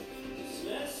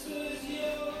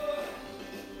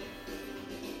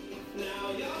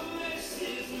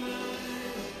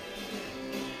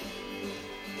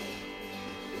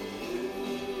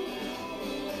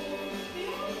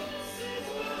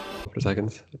couple of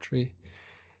seconds. 3,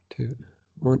 2,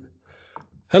 1.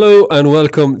 Hello and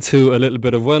welcome to A Little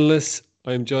Bit of Wellness.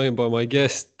 I'm joined by my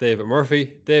guest, David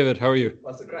Murphy. David, how are you?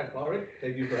 What's the crack, Laurie?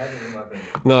 Thank you for having me, my friend.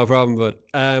 No problem, bud.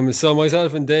 So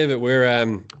myself and David,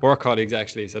 we're work colleagues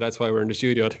actually, so that's why we're in the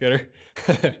studio together.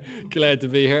 Glad to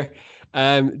be here.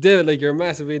 David, like, you're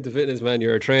massively into fitness, man.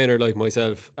 You're a trainer like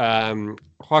myself.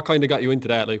 What kind of got you into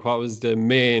that? Like, what was the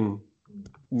main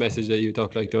message that you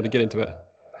took, like, to get into it?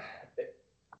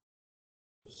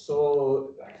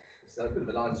 So it's a bit of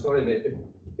a long story, mate.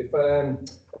 If I'm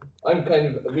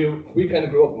kind of we kind of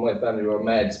grew up in my family. We were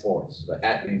mad sports, like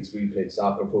athletes. We played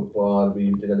soccer, football.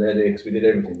 We did athletics. We did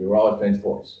everything. We were always playing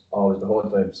sports, always the whole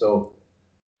time. So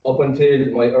up until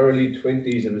my early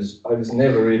 20s, I was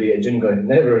never really a gym guy.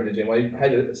 Never in the gym. I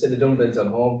had a set of dumbbells at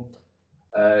home,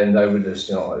 and I would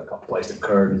just, I'd got bicep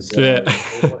curls,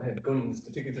 guns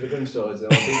to take it to the gun shows,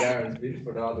 big arms, big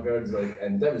for all the girls, like,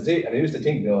 and that was it. And I used to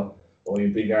think, oh, your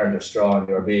big arms are strong,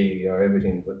 you're big, you're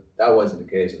everything, but that wasn't the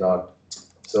case at all.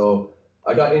 So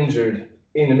I got injured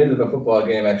in the middle of a football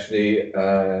game. Actually,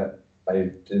 I was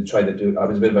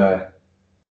a bit of a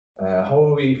how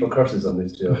are we for curses on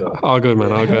this, Joe? All good,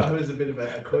 man. All good. I was a bit of a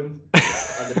cunt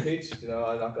on the pitch.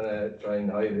 I'm not gonna try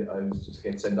and hide it. I was just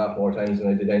getting sent off more times than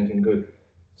I did anything good.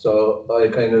 So I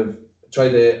kind of tried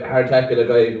to hard tackle a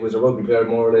guy who was a rugby player,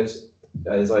 more or less,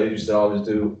 as I used to always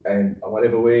do. And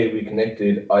whatever way we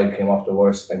connected, I came off the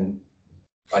worst. And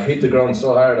I hit the ground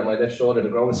so hard on my left shoulder. The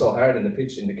ground was so hard in the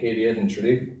pitch in the KDL in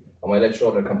Tralee, and my left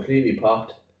shoulder completely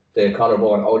popped. The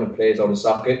collarbone out of place, out of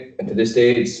socket. And to this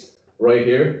day, it's right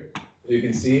here. You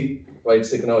can see, right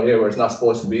sticking out here where it's not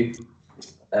supposed to be.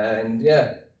 And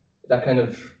yeah, that kind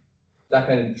of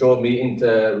drove me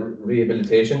into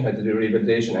rehabilitation. I had to do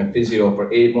rehabilitation and physio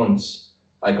for 8 months.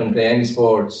 I couldn't play any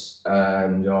sports. I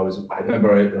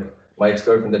remember my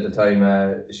ex-girlfriend at the time,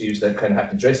 she used to kind of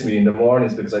have to dress me in the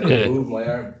mornings because I couldn't move my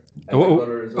arm.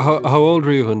 How old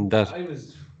were you when that? I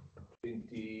was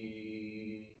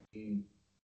 23.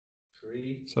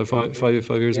 So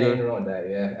five years ago? Around that,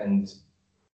 yeah. And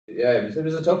yeah, it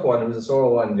was a tough one. It was a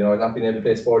sore one, not being able to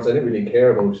play sports. I didn't really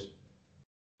care about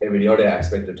every other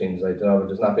aspect of things.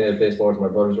 Just not being able to play sports. My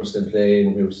brothers were still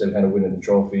playing. We were still kind of winning the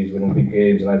trophies, winning big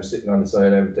games, and I was sitting on the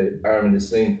side with the arm in the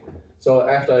sling. So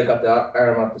after I got the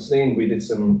arm off the sling, we did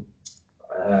some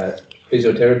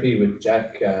physiotherapy with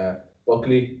Jack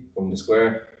Buckley from the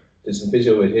Square. Did some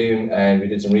physio with him, and we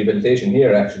did some rehabilitation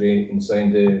here, actually,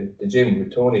 inside the gym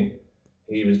with Tony.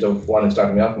 He was the one who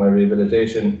started me off my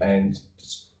rehabilitation, and the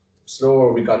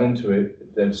slower we got into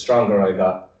it, the stronger I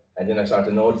got. And then I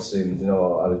started noticing,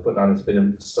 I was putting on a bit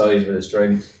of size, bit of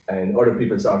strength, and other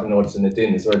people started noticing it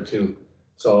then as well too.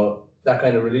 So that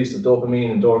kind of release of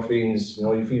dopamine, endorphins,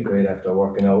 you feel great after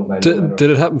working out. Man, did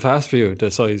it happen fast for you, the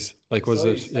size? Like, was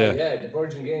it? Yeah. Yeah, the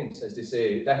virgin gains, as they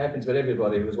say. That happens with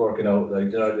everybody who's working out.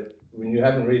 Like, when you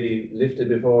haven't really lifted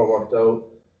before, worked out,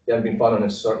 you haven't been following a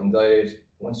certain diet,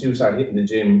 once you start hitting the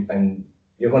gym, and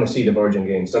you're going to see the virgin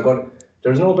gains.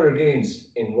 There's no better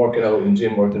gains in working out in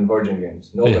gym work than virgin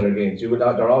gains. No better gains.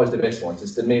 They're always the best ones.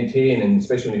 It's to maintain, and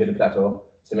especially when you hit a plateau,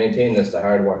 it's to maintain that's the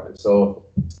hard work. So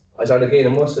I started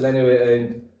gaining muscle anyway,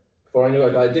 and before I knew it,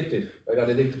 I got addicted. I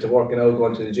got addicted to working out,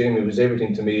 going to the gym. It was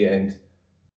everything to me, and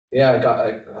yeah, I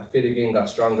got fit again, got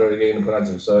stronger again, put on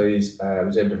some size. I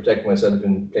was able to protect myself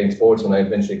in playing sports when I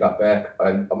eventually got back.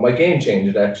 And my game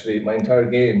changed, actually. My entire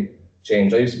game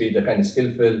changed. I used to be the kind of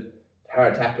skillful,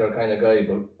 hard tackler kind of guy,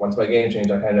 but once my game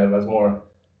changed, I was more,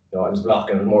 I was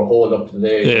blocking, I was more hold up to the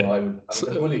leg. Yeah. I was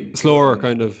a bully. Slower,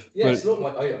 kind of. Yeah, slow.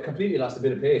 I completely lost a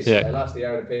bit of pace. Yeah. I lost the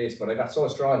yard of pace, but I got so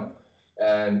strong.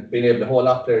 And being able to hold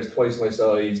up players twice my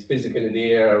size, physical in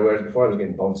the air, whereas before I was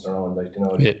getting bounced around, that kind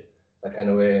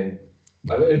of way. And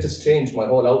it just changed my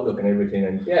whole outlook and everything.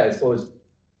 And yeah, I suppose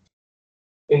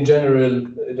in general,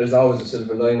 there's always a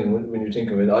silver lining when you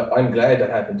think of it. I'm glad that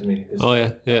happened to me. That's how it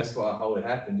happened. That's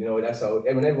how.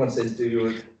 When everyone says, "Do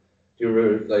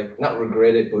you like not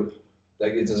regret it, but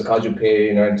like it's a cause you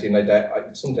pain or anything like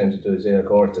that?" Sometimes it does. Yeah, of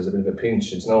course, there's a bit of a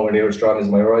pinch. It's nowhere near as strong as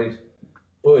my right,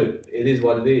 but it is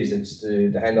what it is. It's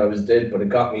the hand I was dead, but it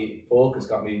got me focused,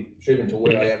 got me driven to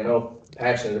where I am now.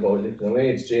 Passionate about lifting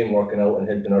weights, gym, working out, and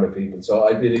helping other people. So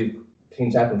I believe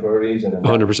things happen for a reason, and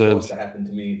 100%. That's supposed to happen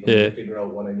to me to figure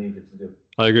out what I needed to do.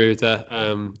 I agree with that.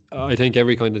 I think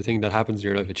every kind of thing that happens in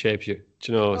your life, it shapes you.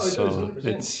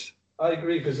 I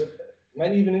agree, because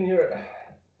man, even in your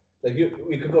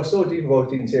we could go so deep about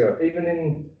things here. Even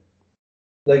in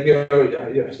like your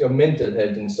mental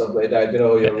health and stuff like that.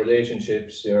 Your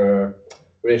relationships, your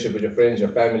relationship with your friends, your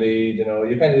family. You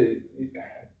kind of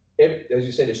as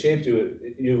you said, it shaped you.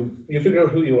 You figure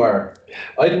out who you are.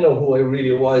 I didn't know who I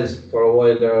really was for a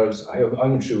while there. I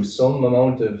went through some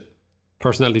amount of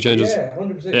personality changes. Yeah,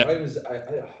 100%. Yeah.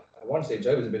 I want to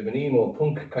say I was a bit of an emo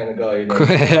punk kind of guy. Like,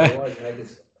 I had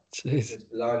this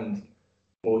blonde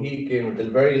Mohican with the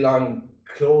very long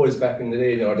clothes back in the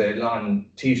day, the long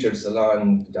t-shirts,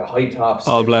 the high tops,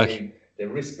 all black, the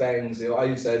wristbands. I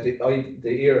used to the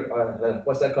ear.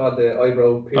 What's that called? The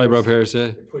eyebrow pierce. Eyebrow pierce. Yeah.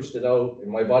 They pushed it out,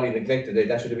 and my body neglected it.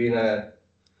 That should have been a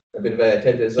bit of a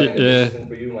telltale sign. This isn't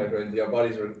for you, my friend. Your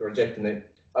body's rejecting it.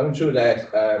 I went through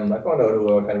that. I found out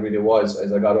who I kind of really was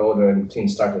as I got older and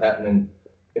things started happening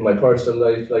in my personal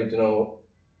life. Like,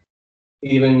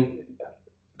 even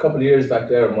a couple of years back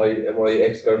there, my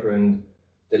ex-girlfriend,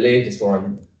 the latest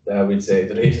one, we'd say,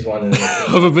 the latest one.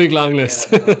 Of a big long list.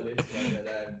 But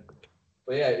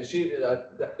yeah,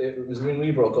 it was when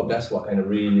we broke up, that's what kind of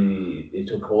really, it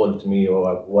took hold to me,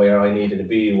 or where I needed to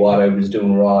be, what I was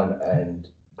doing wrong, and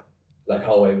like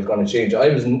how I was going to change.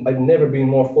 I'd never been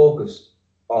more focused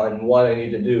on what I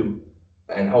need to do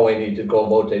and how I need to go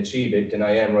about to achieve it than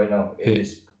I am right now in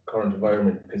this current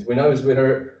environment. Because when I was with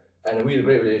her, and we had a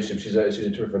great relationship, she's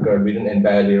a terrific girl. We didn't end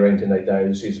badly or anything like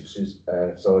that.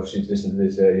 So if she's listening to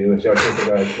this, you and she are terrific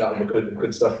girl, it's not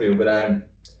good stuff for you. But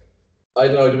I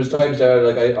don't know. There was times there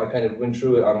like I kind of went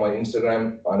through it on my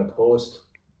Instagram on a post.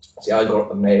 See,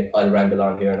 I'll ramble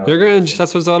on here now. You're good.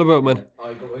 That's what it's all about, man.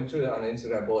 I went through that on an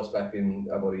Instagram post back in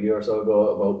about a year or so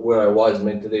ago about where I was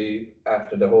mentally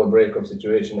after the whole breakup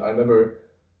situation. I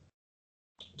remember,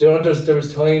 there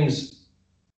was times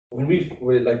when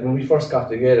we first got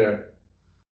together,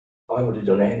 I would have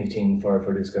done anything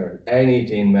for this girl,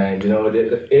 anything, man.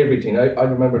 Everything. I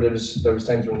remember there was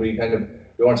times when we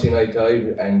weren't seeing eye to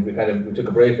eye, and we took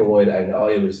a break for a while, and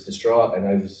I was distraught, and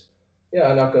I was. Yeah,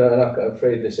 I'm not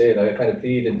afraid to say it. I kind of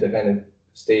pleaded to kind of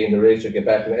stay in the race or get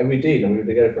back, and we did, and we were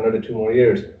together for another 2 more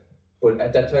years. But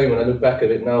at that time, when I look back at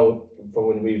it now, from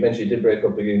when we eventually did break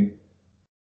up again,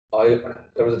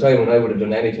 there was a time when I would have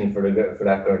done anything for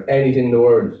that girl, anything in the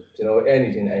world,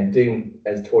 anything. And then,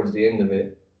 as towards the end of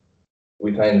it,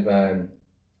 we kind of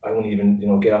I wouldn't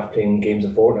even get off playing games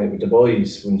of Fortnite with the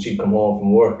boys when she'd come home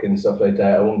from work and stuff like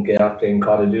that. I wouldn't get off playing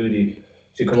Call of Duty.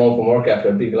 She'd come home from work after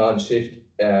a big long shift.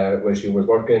 Where she was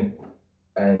working,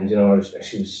 and she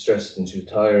was stressed and she was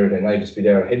tired, and I'd just be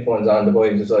there, headphones on, the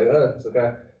boys just like, it's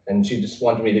okay, and she just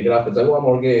wanted me to get off. It's like, one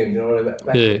more game,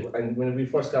 And when we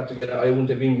first got together, I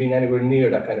wouldn't have even been anywhere near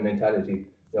that kind of mentality,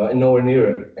 and nowhere near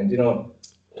it. And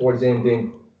towards the end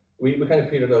thing, we kind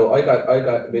of petered out. I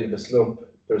got a bit of a slump.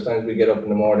 There was times we get up in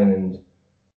the morning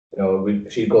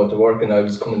and she'd go to work and I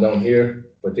was coming down here,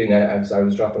 but then as I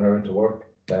was dropping her into work,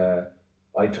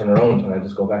 I turn around and I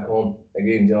just go back home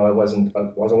again. I wasn't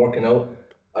working out.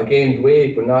 I gained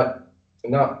weight, but not.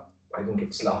 I didn't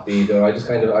get sloppy either. I just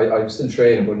I was still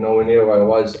training, but nowhere near where I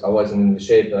was. I wasn't in the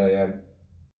shape that I am,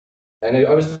 and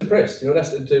I was depressed.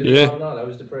 That's I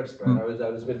was depressed, man. I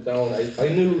was a bit down. I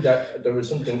knew that there was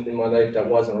something in my life that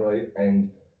wasn't right,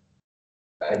 and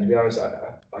to be honest,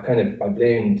 I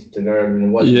blamed the girl, and it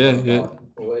wasn't her fault.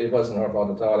 It wasn't her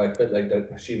fault at all. I felt like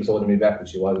that she was holding me back, but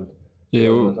she wasn't.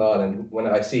 And when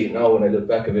I see it now, when I look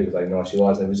back at it, it's like, no, she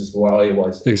wasn't. It was just where I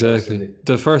was. Exactly.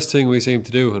 The first thing we seem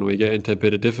to do when we get into a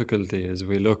bit of difficulty is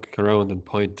we look around and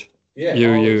point. Yeah,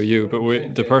 you.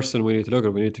 But the person we need to look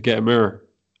at, we need to get a mirror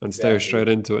and stare straight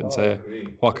into it and say,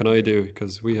 what can I do?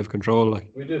 Because we have control.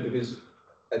 We do, because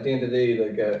at the end of the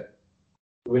day,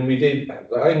 when we did,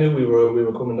 I knew we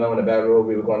were coming down a bad road.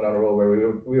 We were going down a road where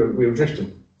we were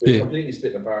drifting. We were completely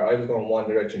split apart. I was going one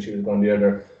direction, she was going the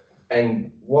other.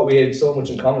 And what we had so much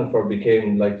in common for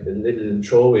became like the little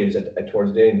throwaways at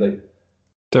towards the end, like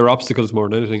they're obstacles more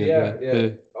than anything. Yeah.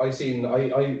 I used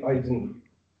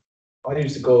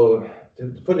to go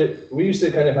to put it. We used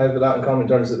to kind of have a lot in common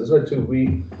terms as well too.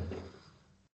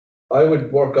 I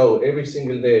would work out every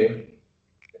single day,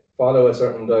 follow a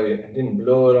certain diet, and then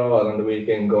blow it all on the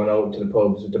weekend, going out to the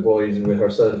pubs with the boys and with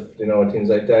herself, things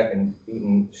like that, and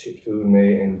eating shit food,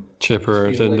 mate, and chipper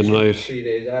at the end of the night. 3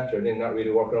 days after, and then not really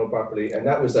working out properly, and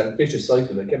that was that vicious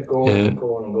cycle. It kept going and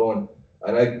going and going,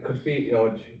 and I could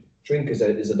feel, drink is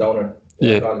a downer.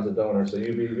 Alcohol is a downer, so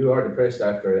you are depressed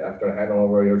after a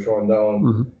hangover. You're thrown down.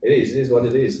 Mm-hmm. It is what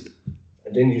it is,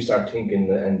 and then you start thinking,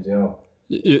 and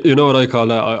You know what I call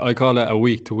that? I call that a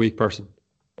week-to-week person.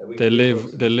 They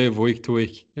live week to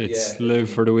week. It's live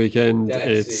for the weekend.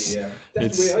 And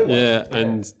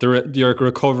you're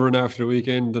recovering after the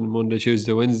weekend on Monday,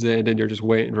 Tuesday, Wednesday, and then you're just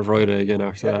waiting for Friday again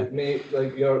after that. Mate,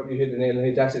 you hit the nail on the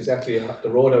head. That's exactly the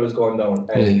road I was going down.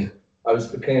 And I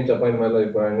came to a point in my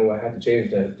life where I knew I had to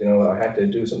change that. You know, I had to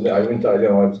do something. I went to, I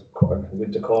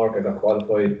went to Cork. I got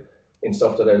qualified in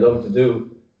stuff that I love to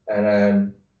do,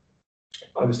 and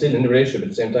I was still in the relationship at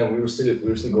the same time. We were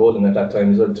still golden at that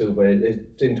time as well too. But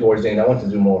it didn't towards the end. I wanted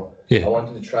to do more. Yeah. I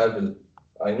wanted to travel.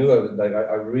 I knew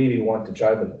I really want to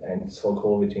travel, and this whole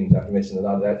COVID thing after missing a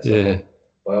lot of that. So,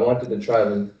 but I wanted to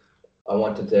travel. I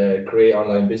wanted to create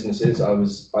online businesses.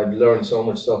 I'd learned so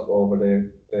much stuff over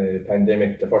the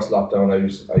pandemic. The first lockdown,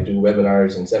 I do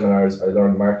webinars and seminars. I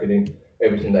learned marketing,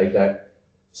 everything like that.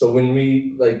 So when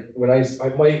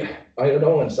I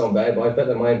don't want to sound bad, but I felt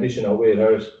that my ambition outweighed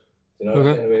hers. You know,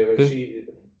 anyway, where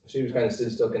she was kind of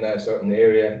still stuck in that certain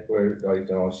area where, like,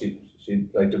 you know, she'd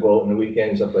like to go out on the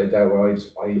weekend, stuff like that, where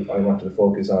I wanted to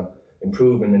focus on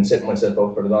improving and setting myself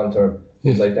up for the long term,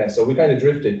 things like that. So we kind of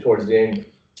drifted towards the end.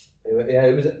 Yeah,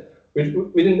 it was.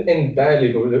 We didn't end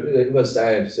badly, but it was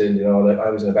sad still. You know, like I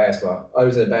was in a bad spot. I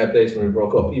was in a bad place when we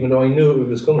broke up, even though I knew it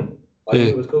was coming. I knew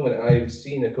it was coming, and I've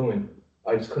seen it coming.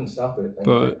 I just couldn't stop it, and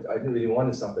but I didn't really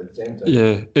want to stop it at the same time.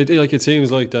 Yeah, it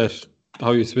seems like that.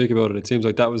 How you speak about it, it seems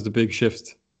like that was the big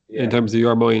shift in terms of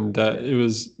your mind. That it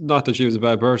was not that she was a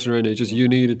bad person or anything. It's just you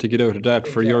needed to get out of that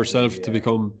for yourself to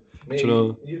become. Maybe, you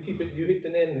know, you hit the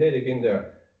nail on the head again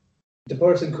there. The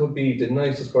person could be the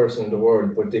nicest person in the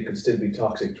world, but they could still be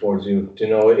toxic towards you. You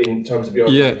know, in terms of your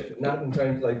life. Not in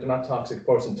terms like they're not toxic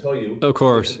person to you. Of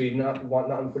course. It could be not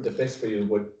for the best for you,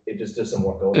 but it just doesn't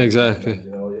work out. Exactly. You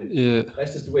know,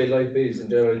 that's just the way life is in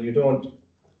general. You don't.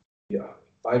 Yeah,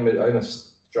 I'm a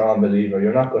strong believer.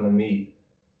 You're not going to meet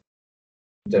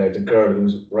the girl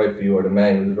who's right for you or the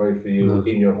man who's right for you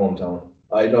in your hometown.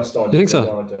 I just don't think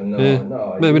so.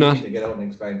 No, maybe not. To get out and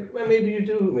expand. Well, maybe you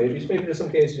do. Maybe there's some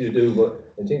cases you do, but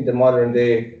I think the modern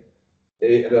day,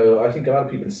 I think a lot of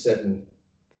people settle.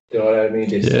 You know what I mean?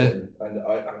 They settle, and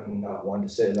I'm not one to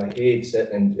settle. I hate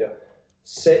settling. Yeah.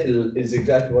 Settle is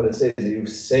exactly what it says. You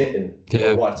settle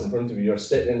for what's in front of you. You're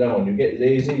settling down. You get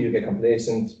lazy. You get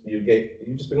complacent. You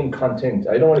just become content.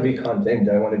 I don't want to be content.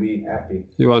 I want to be happy.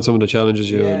 You want someone that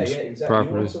challenges you. Yeah, exactly.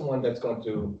 Properly. You want someone that's going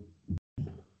to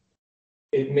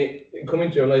come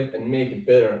into your life and make it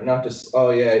better, not just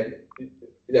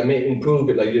improve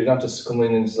it. Like you're not just coming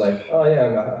in and it's like, oh yeah,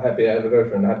 I'm happy I have a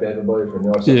girlfriend, I'm happy I have a boyfriend,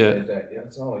 or something like that. Yeah,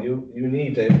 so you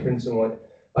need to bring someone.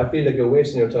 I feel like you're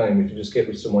wasting your time if you just get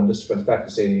with someone just for the fact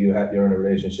to say you're in a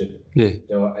relationship. Yeah. You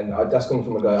know, and that's coming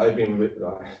from a guy. I've been with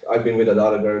a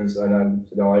lot of girls, and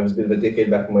I was a bit of a dickhead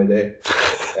back in my day,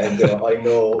 and I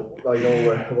know where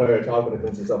we're talking about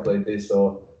and stuff like this.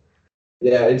 So.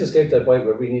 Yeah, it just came to a point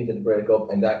where we needed to break up,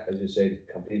 and that, as you said,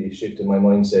 completely shifted my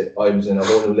mindset. I was in a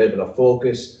whole new level of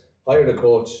focus. Hired a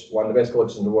coach, one of the best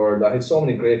coaches in the world. I had so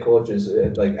many great coaches,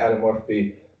 like Alan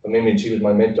Murphy. I mean, she was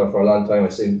my mentor for a long time. I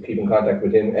still keep in contact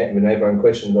with him whenever I'm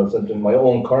questioned about something. My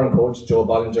own current coach, Joe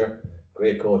Bollinger,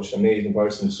 great coach, amazing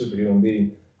person, superhuman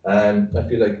being. And I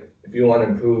feel like if you want to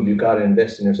improve, you've got to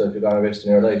invest in yourself. You've got to invest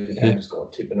in your life. You can't just go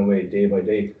tipping away day by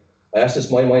day. That's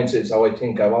just my mindset. It's how I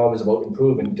think. I'm always about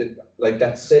improving. Like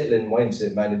that settling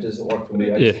mindset, man, it doesn't work for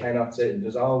me. I just cannot settle.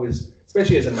 There's always,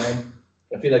 especially as a man,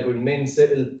 I feel like when men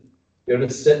settle, you're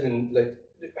just settling. Like,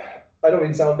 I don't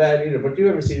mean to sound bad either, but do you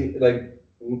ever see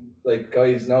like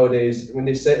guys nowadays when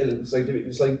they settle? It's like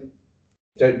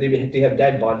they have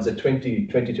dad bods at 20,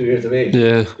 22 years of age.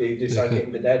 Yeah. They start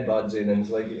getting the dad bods in, and it's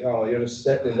like, you're just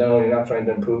settling down. You're not trying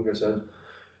to improve yourself.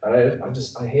 And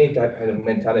I hate that kind of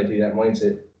mentality, that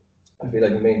mindset. I feel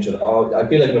like a man should. I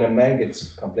feel like when a man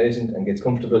gets complacent and gets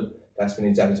comfortable, that's when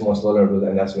he's at his most vulnerable,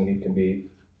 and that's when he can be.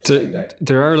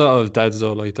 There are a lot of dads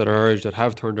though, like that are our age that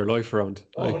have turned their life around.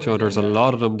 Like, there's a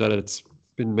lot of them that it's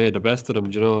been made the best of them.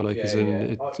 Like,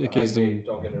 it gives them.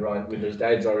 Don't get me wrong. When there's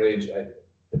dads our age,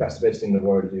 that's the best thing in the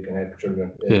world you can have for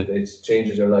children. It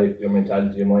changes your life, your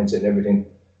mentality, your mindset, and everything.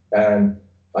 I'm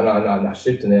not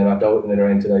shifting it, I'm not doubting it or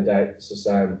anything like that. It's just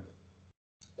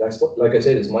that's what, like I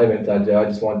said, it's my mentality. I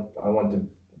want to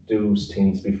do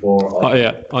things before.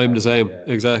 I'm the same.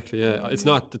 Exactly. Yeah, it's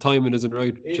not the timing isn't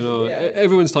right.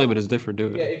 Everyone's timing is different,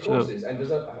 dude. Yeah, of course it is. And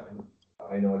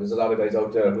I know there's a lot of guys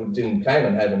out there who didn't plan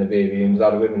on having a baby, and a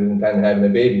lot of women who didn't plan on having a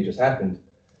baby. It just happened.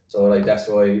 So like that's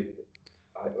why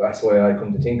I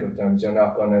come to think of terms. You're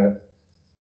not gonna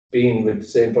being with the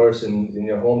same person in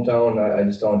your hometown. I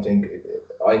just don't think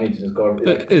I need to just go.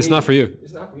 It's not for you.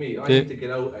 It's not for me. I need to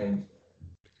get out and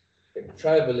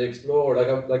travel, explore.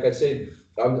 Like I said,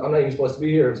 I'm not even supposed to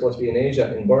be here. I'm supposed to be in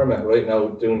Asia, in Burma right now,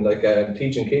 doing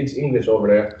teaching kids English over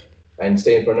there, and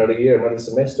staying for another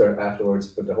semester afterwards.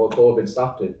 But the whole COVID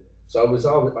stopped it. So I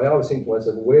always think to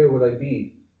myself, where would I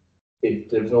be if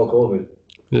there was no COVID?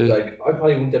 Yeah. Like I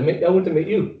probably wouldn't have met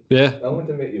you. Yeah, I wouldn't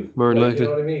have met you. More likely. You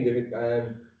know what I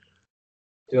mean?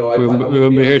 You know, We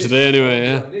wouldn't be here today anyway.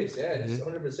 Yeah. It's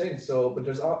 100%. So, but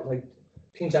there's like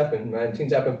things happen, man.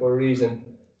 Things happen for a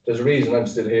reason. There's a reason I'm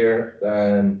still here.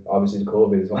 Obviously, the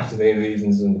COVID is one of the main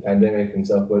reasons, and the pandemic and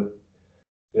stuff. But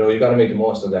you know, you got to make the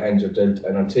most of the hands you're dealt.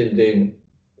 And until then,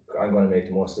 I'm going to make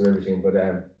the most of everything. But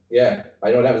yeah,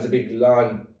 I know that was a big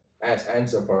long ass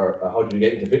answer for how did you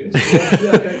get into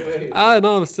fitness.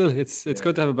 No, still, it's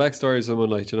good to have a backstory of someone,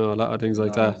 like, you know, a lot of things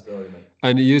like that. Story,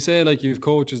 and you say like you've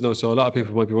coaches now, so a lot of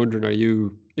people might be wondering, are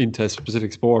you into a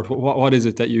specific sport? What is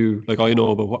it that you like? I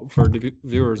know, but what, for the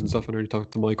viewers and stuff, I already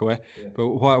talked to Mike away. Yeah. But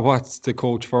what's the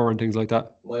coach for and things like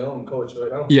that? My own coach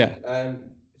right now. Yeah.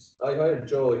 I hired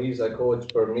Joe. He's a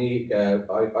coach for me. I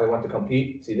want to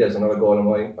compete. See, there's another goal of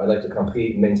mine. I like to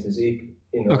compete in men's physique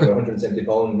in the 170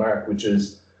 pound mark, which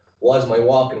was my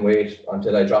walking weight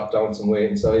until I dropped down some weight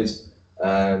and size.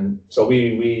 So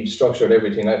we structured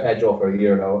everything. I've had Joe for a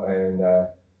year now, and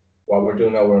what we're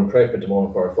doing now, we're in prep at the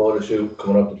moment for a photo shoot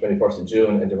coming up the 21st of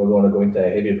June, and then we're going to go into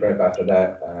heavy prep after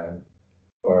that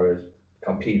for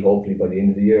compete hopefully by the end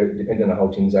of the year, depending on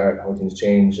how things are, how things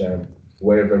change.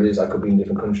 Wherever it is, I could be in a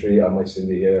different country, I might still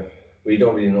be here. We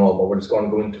don't really know, but we're just going to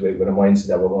go into it with a mindset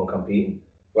that we're going to compete.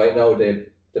 Right now,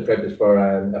 the prep is for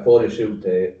a photo shoot.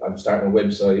 I'm starting a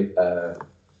website,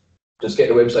 just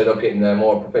getting the website up, getting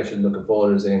more professional looking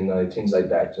photos in, things like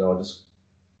that. You know, just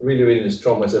really just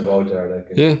throw myself out there. Like,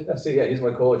 yeah. That's it. Yeah, he's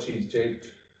my coach. He's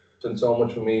done so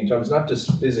much for me in terms not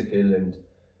just physical and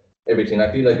everything.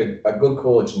 I feel like a good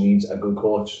coach needs a good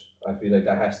coach. I feel like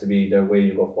that has to be the way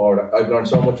you go forward. I've learned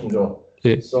so much from Joe.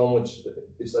 Yeah. So much.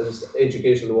 It's just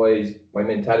educational wise, my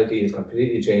mentality has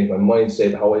completely changed. My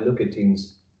mindset, how I look at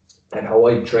things, and how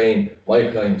I train my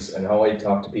clients, and how I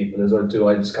talk to people as well too.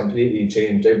 I just completely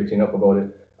changed everything up about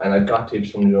it. And I got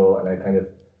tips from Joe, and I kind of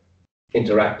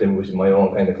interacting with my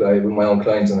own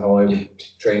clients and how I would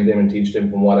train them and teach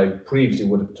them from what I previously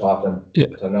would have taught them. Yeah.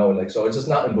 So now, like, so it's just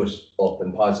nothing but up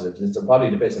and positive. It's probably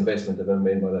the best investment I've ever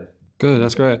made in my life. Good,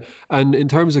 that's great. And in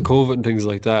terms of COVID and things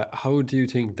like that, how do you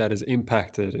think that has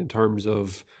impacted in terms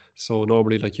of, so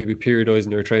normally like you'd be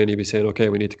periodizing your training, you'd be saying, okay,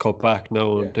 we need to cut back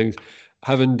now and things,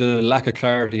 having the lack of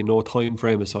clarity, no time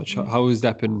frame as such, how has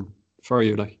that been for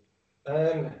you? Like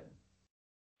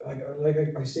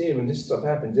I say, when this stuff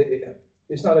happens,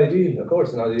 it's not ideal. Of course,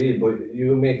 it's not ideal, but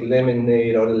you make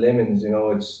lemonade out of lemons. You know,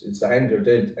 it's the hand you're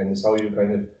dealt, and it's how you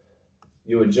kind of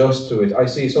you adjust to it. I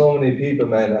see so many people,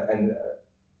 man, and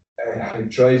it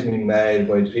drives me mad.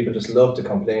 Why people just love to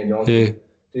complain, don't they?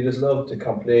 They just love to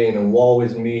complain and woe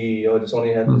is me. Oh, this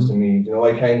only happens to me. You know,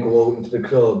 I can't go out into the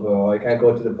club. Or I can't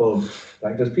go to the pub.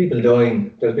 Like, there's people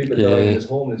dying. There's people dying. There's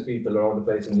homeless people all over the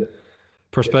place. And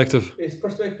perspective. It's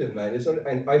perspective, man.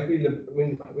 And I feel that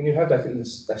when you have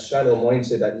that shallow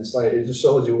mindset, that it's like, it just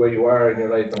shows you where you are in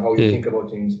your life and how you think about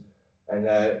things. And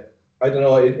I don't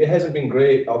know. It hasn't been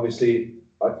great, obviously,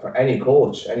 for any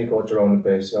coach around the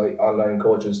place. You know, online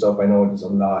coaching and stuff. I know there's a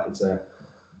lot. It's a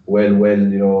well,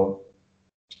 you know,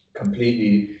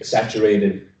 completely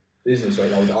saturated business right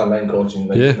now with online coaching,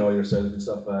 like you know yourself and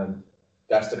stuff. And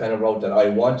that's the kind of route that I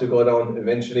want to go down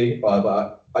eventually.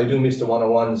 But I do miss the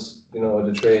one-on-ones, you know,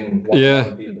 the training.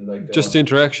 People, like, just the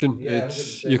interaction.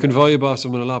 It's you can vibe off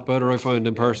someone a lot better, I find,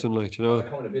 in person. Like, you know,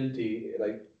 accountability.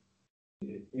 Like,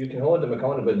 you can hold them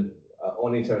accountable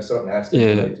only to a certain aspect.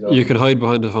 Yeah, like, you know? You can hide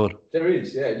behind the phone. There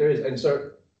is,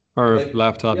 and or like,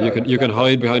 laptop. You can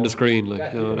hide behind the screen,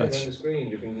 like, you know, that's behind the screen.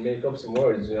 You can make up some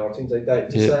words, you know, things like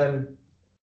that.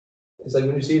 It's like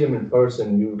when you see them in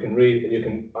person, you can read.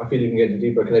 I feel you can get a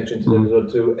deeper connection to them as well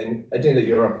too. And I think that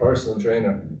you're a personal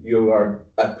trainer. You are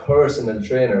a personal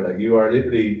trainer. Like, you are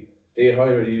literally, they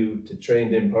hire you to train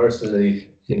them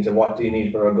personally into what do you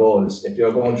need for our goals. If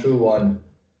you're going through one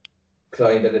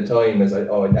client at a time, as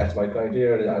that's my client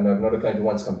here, and I have another client who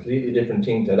wants a completely different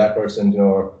thing to that person, you know,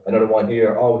 or another one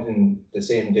here, all within the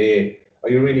same day. Are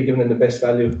you really giving them the best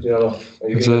value? You know, are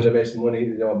you giving them the best money?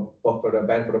 You know, buck for the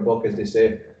bang for the buck, as they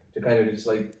say. To kind of just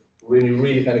like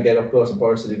really kind of get up close and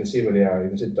personal. You can see where they are. You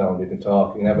can sit down. You can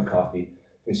talk. You can have a coffee.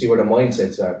 You can see where their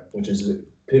mindsets are, which is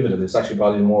pivotal. It's actually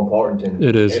probably more important than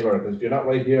ever, because if you're not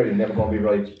right here, you're never going to be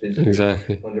right physically.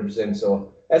 Exactly. 100%.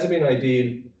 So hasn't been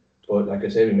ideal. But like I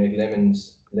said, we make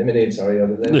lemonade, out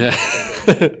of lemons.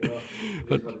 Yeah.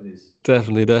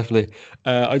 Definitely.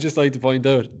 I'd just like to point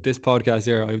out, this podcast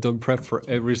here, I've done prep for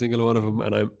every single one of them,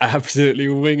 and I'm absolutely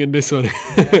winging this one.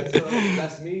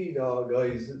 That's me, though,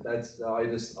 guys.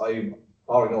 I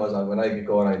already know is when I get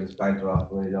going, I just banter off.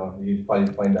 You know, you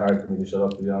probably find it hard for me to shut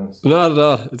up, to be honest. Not at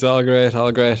all. It's all great.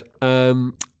 I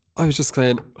was just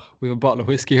saying, we have a bottle of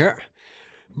whiskey here.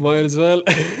 Might as well.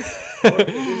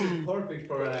 perfect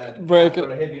for Break it.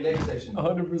 after a heavy leg session.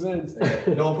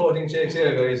 100%. No protein shakes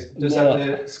here, guys. Just No.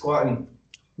 have the squatting.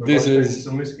 This Drinking is.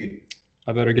 some whiskey.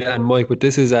 I better get on mic, but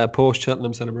this is a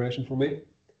post-Cheltenham celebration for me.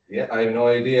 Yeah, I have no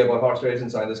idea about horse racing,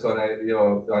 so I'm just gonna be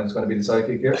the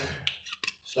sidekick here.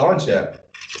 Staunch, yeah.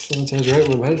 Sounds right,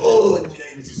 my man. Oh,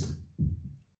 Jesus.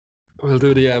 We'll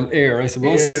do the air, I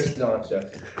suppose. Here's staunch, yeah.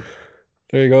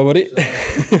 There you go, buddy.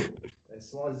 As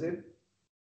small as it.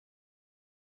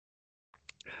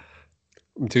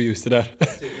 I'm too used to that.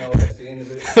 That's it now, that's the end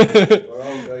of it. We're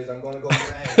on, guys. I'm gonna go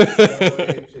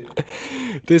mad.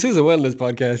 This is a wellness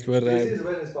podcast, but This is a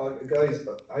wellness podcast, guys.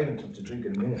 I haven't touched a drink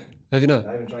in a minute. have you not?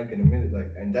 I haven't drank in a minute,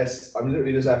 and I'm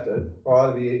literally just after, for all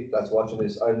of you that's watching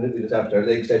this, I'm literally just after a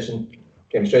leg session,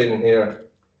 came straight in here.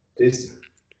 This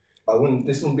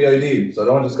wouldn't be ideal, so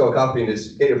don't just go copying this.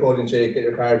 Get your protein shake, get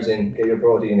your carbs in, get your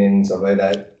protein in, stuff like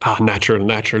that.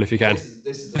 Natural if you can.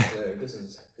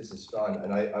 This is strong,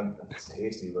 and it's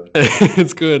tasty, but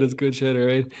it's good shit,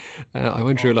 alright. I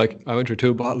went through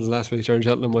 2 bottles last week during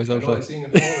Cheltenham myself. I've seen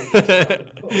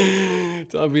it.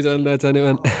 Don't be done that to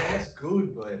anyone. Oh, that's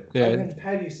good, boy. Yeah. I've had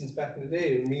Paddy since back in the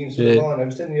day. Me and Siobhan, I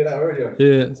was telling you that earlier.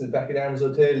 Yeah. Since back at Arms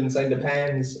Hotel, inside the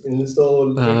pans, in the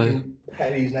stall, drinking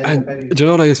Paddy's, and Paddy's. do you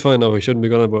know what I used to find? We shouldn't be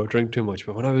going about drink too much,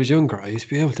 but when I was younger, I used to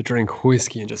be able to drink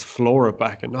whiskey and just floor it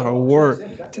back and not a word.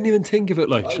 Didn't even think of it,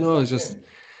 like, you know, it's just...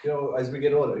 You know, as we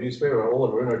get older, you swear we're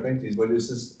old, we're in our 20s, but it's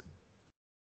just...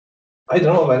 I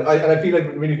don't know, man. I feel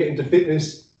like when you get into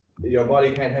fitness, your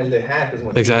body can't handle it half as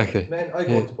much. Exactly. Man, I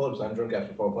go to pubs and I'm drunk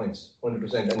after 4 pints,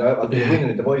 100%. And I'll be winning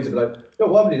it. The boys will be like, "Yo,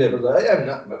 wobbly there." But like, I'm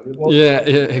not. Yeah,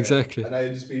 exactly. And I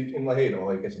just be in my head,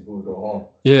 I get some food, go home.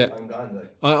 Yeah. I'm gone.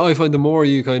 Like. I find the more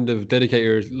you kind of dedicate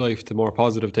your life to more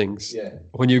positive things,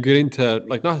 when you get into,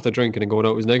 like, not the drinking and going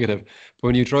out is negative, but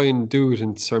when you try and do it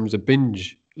in terms of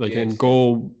binge, like, and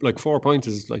go, like, 4 pints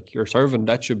is like you're serving,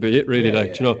 that should be it, really,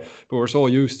 you know. But we're so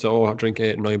used to, drink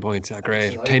 8 and 9 pints,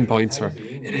 great, 10 pints,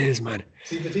 it is, man.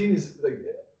 See, the thing is, like,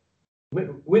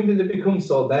 when did it become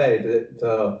so bad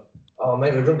that, oh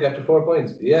man, we're drunk after 4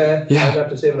 pints? Yeah. I'm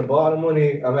after saving a ball of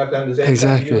money, I'm after having the same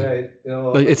exactly. You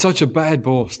know, like, it's such a bad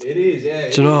boast. It is, yeah.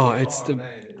 Do you know, it's the...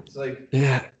 Man, it's like...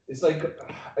 Yeah. It's like,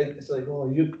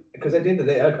 because at the end of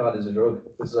the day, alcohol is a drug.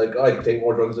 It's like, I can take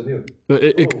more drugs than you. But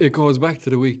it goes back to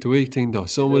the week-to-week thing, though.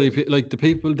 So many people, like the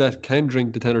people that can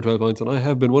drink the 10 or 12 pints, and I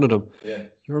have been one of them. Yeah.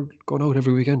 You're going out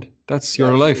every weekend. That's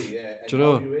your life. Yeah. And do you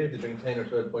know? You're able to drink 10 or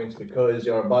 12 pints because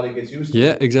your body gets used to it.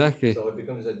 Yeah, it. exactly. So it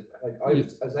becomes as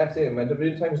I say, man, there've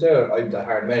been times there, I'm the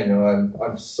hard man, you know,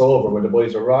 I'm sober where the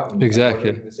boys are rotten. Exactly.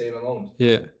 Drinking the same amount.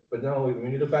 Yeah. But now,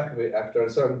 when you look back at it, after a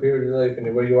certain period of life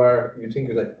and where you are, you think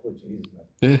you're like, oh, Jesus, man.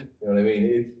 Yeah. You know what I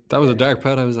mean? That was a dark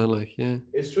path I was on, like, yeah.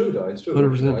 It's true, though. It's true.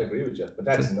 100%. I agree with you. But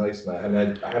that's nice, man. I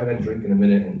haven't had a drink in a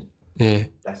minute, and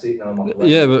that's it now. I'm off the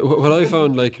yeah, but what I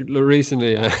found, like,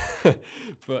 recently,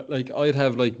 but, like, I'd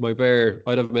have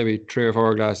maybe 3 or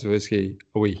 4 glasses of whiskey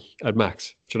a week at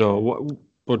max, do you know?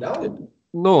 But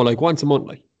no, like, once a month,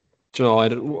 like. Do you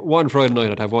know, one Friday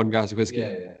night I'd have 1 glass of whiskey,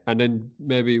 and then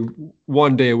maybe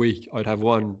 1 day a week I'd have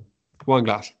one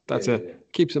glass. That's it. Yeah.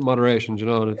 Keeps it moderation, do you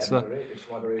know, and it's not.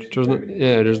 Moderation.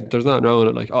 There's nothing wrong with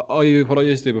it. Like what I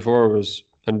used to do before was,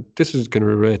 and this is going to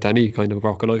relate to any kind of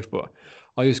walk of life, but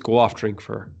I used to go off drink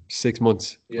for 6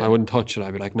 months. I wouldn't touch it.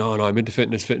 I'd be like, no, I'm into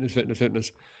fitness.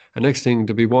 And next thing,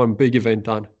 there'd be one big event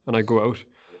on, and I'd go out,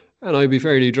 and I'd be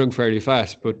fairly drunk fairly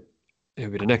fast, but it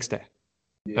would be the next day.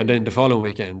 And then the following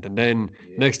weekend, and then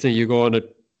next thing you go on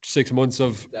 6 months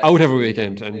of out every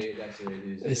weekend, and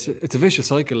it's a vicious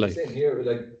cycle. Like same here,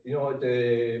 like, you know,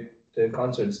 the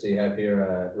concerts they have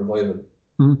here, Revival.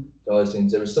 Those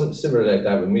things. There was something similar like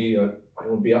that with me. I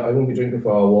won't be drinking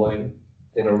for a while.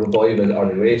 Then a Revival or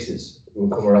the races will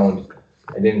come around,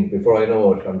 and then before I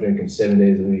know it, I'm drinking 7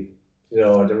 days a week. You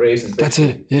know, the races. That's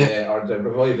it. Yeah. Or the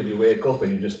Revival, you wake up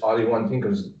and you just all you want to think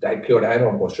is that cure the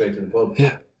hangover, go straight to the pub.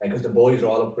 Yeah. And because the boys are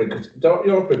all up for it, because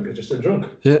you're up for it because you're still drunk.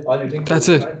 Yeah. All you think that's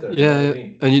it. Yeah.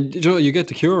 And you get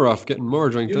the cure off getting more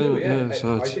drunk.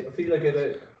 So I feel like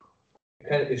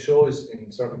it shows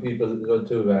in certain people as well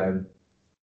too.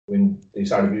 When they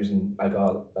started using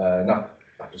alcohol, not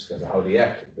just because of how they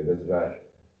act, because of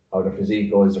how their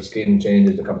physique goes, their skin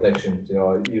changes, the complexion. You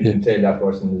know, you can tell that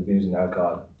person is using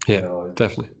alcohol. Yeah, you know,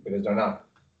 definitely. Because they're not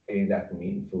getting that from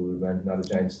eating food, man. Not a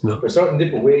chance. No. There's certain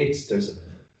different weights.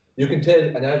 You can tell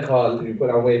an alcohol, you put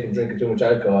on weight from drinking too much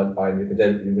alcohol, and you can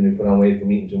tell when you put on weight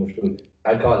from eating too much food.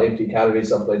 Alcohol, empty calories,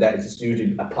 stuff like that, it's just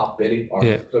usually a pop belly or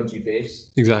a crunchy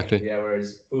face. Exactly. Yeah,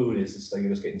 whereas food is just like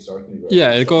you're just getting circly.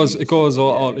 Yeah, it goes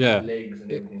all legs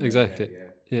and everything. Exactly. Like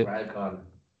that, yeah. For alcohol,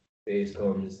 face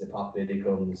comes, the pop belly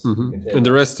comes. Mm-hmm. And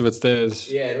the rest of it stays.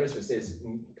 Yeah, the rest of it stays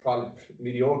probably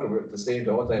mediocre, but at the same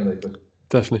time, all the time, like, but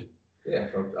definitely. Yeah,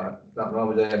 nothing wrong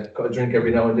with that. Got a drink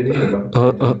every now and then either.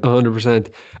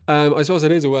 100%. I suppose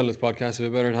it is a wellness podcast, so we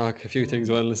better talk a few things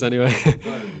wellness anyway.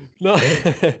 No,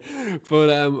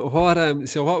 but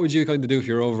so what would you kind of do for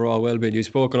your overall well-being? You've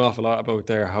spoken an awful lot about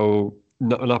there how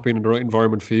not being in the right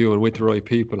environment for you and with the right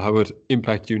people, how it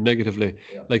impact you negatively.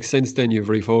 Yeah. Like since then, you've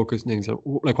refocused things.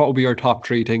 Like, what would be your top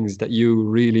 3 things that you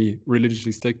really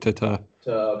religiously stick to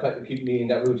kind of keep me in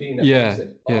that routine?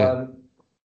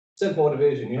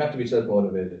 Self-motivation. You have to be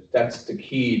self-motivated. That's the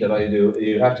key that I do.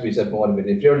 You have to be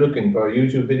self-motivated. If you're looking for a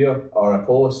YouTube video or a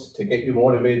post to get you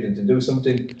motivated to do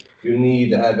something, you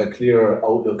need to have a clear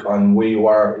outlook on where you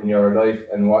are in your life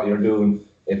and what you're doing.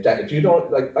 If you don't,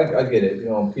 like, I get it. You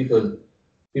know, people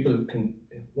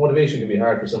motivation can be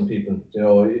hard for some people. You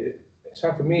know, it's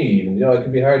hard for me even. You know, it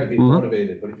can be hard to be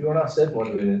motivated. But if you're not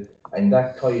self-motivated, and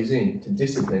that ties in to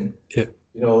discipline. Yeah.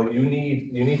 You know, you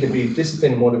need to be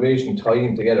discipline and motivation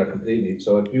tying together completely.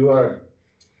 So if you're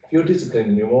disciplined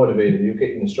and you're motivated, you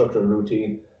get in a structured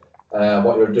routine,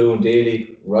 what you're doing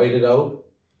daily, write it out,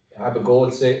 have a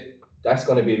goal set. That's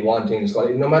going to be one thing. It's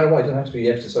no matter what, it doesn't have to be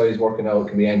exercise, working out. It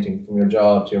can be anything from your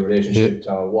job to your relationship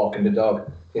to walking the dog,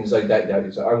 things like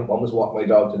that. So I'm almost walking my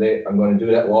dog today. I'm going to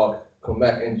do that walk, come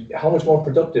back, and how much more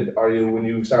productive are you when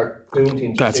you start doing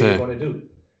things you say you're going to do?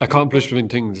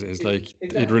 Accomplishment things is like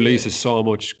it releases so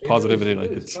much positivity.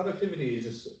 It's productivity is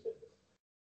just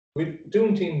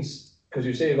doing things because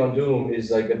you say you're going to do them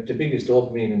is like the biggest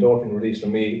endorphin release for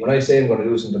me. When I say I'm going to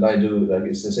do something, I do. Like,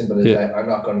 it's as simple as that. I'm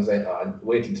not going to say,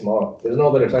 wait till tomorrow. There's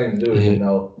no better time to do it than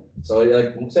now. So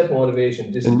like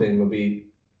self-motivation, discipline will be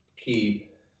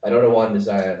key. Another one is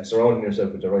surrounding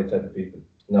yourself with the right type of people.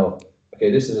 No,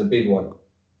 okay, this is a big one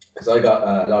because I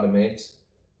got a lot of mates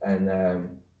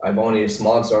and. I've only a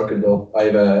small circle though. I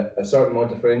have a certain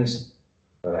amount of friends.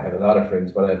 Well, I have a lot of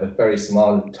friends, but I have a very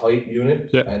small, tight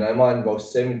unit. Yeah. And I'm on about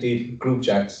 70 group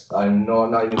chats. I'm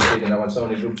not even kidding. I'm on so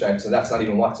many group chats, and that's not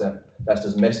even WhatsApp. That's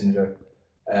just Messenger.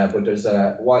 But there's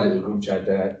one little group chat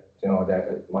that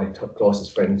that my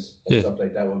closest friends and stuff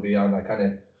like that will be on.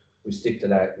 We stick to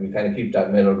that. We kind of keep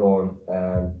that middle going.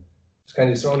 Just kind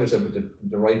of surround yourself with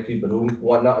the right people who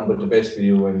want nothing but the best for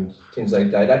you and things like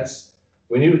that. That's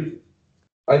when you.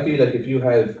 I feel like if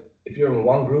you're in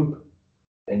one group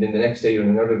and then the next day you're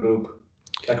in another group,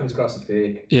 that comes across as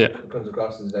fake. Yeah. It comes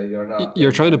across as that you're not.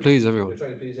 You're trying to please everyone. You're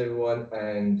trying to please everyone,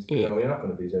 and you're not going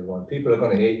to please everyone. People are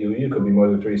going to hate you. You could be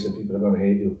Mother Teresa. People are going to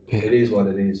hate you. Yeah. It is what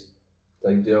it is.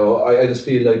 Like I just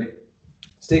feel like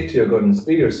stick to your guns.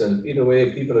 Be yourself. Either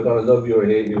way, people are going to love you or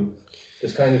hate you.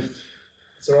 Just kind of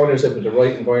surround yourself with the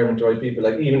right environment, the right people.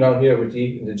 Like even down here with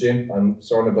you in the gym, I'm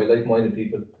surrounded by like-minded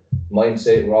people.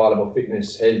 Mindset, we're all about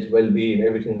fitness, health, well-being,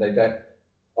 everything like that.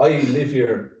 I live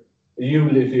here, you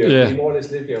live here, we more or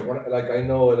less live here. Like I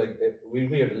know, like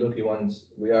we are the lucky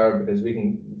ones. We are because we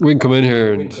can come in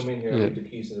here with the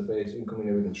keys to the place. We can come in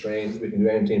here, we can train, we can do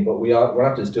anything. But we're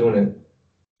not just doing it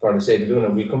for the sake of doing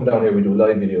it. We come down here, we do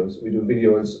live videos, we do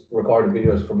videos, recorded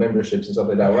videos for memberships and stuff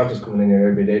like that. We're not just coming in here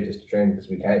every day just to train because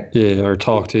we can. Yeah, or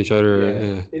talk to each other.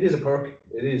 Yeah. It is a perk.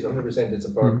 It is 100%. It's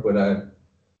a perk, but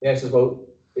it's about.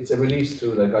 It's a release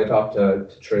too. Like I talked to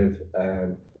Trev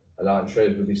a lot, and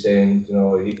Trev would be saying,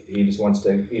 he just wants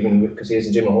to, even because he has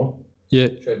a gym at home. Yeah,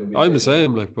 I'm the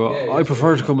same. Like, but I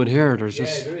prefer to come in here. There is.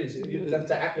 That's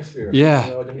the atmosphere. Yeah.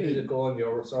 The music going.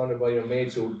 You're surrounded by your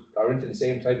mates who are into the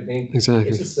same type of thing. Exactly.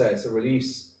 It's just it's a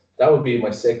release. That would be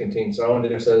my second thing.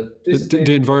 Surrounding yourself.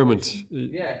 The environment.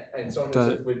 Yeah, and surrounding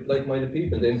yourself with like-minded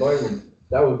people. The environment.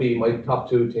 That would be my top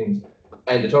 2 things.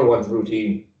 And the third one's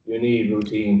routine. You need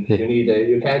routine. Yeah.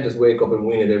 You can't just wake up and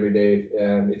win it every day.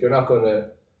 If you're not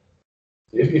gonna,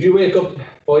 if you wake up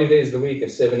 5 days of the week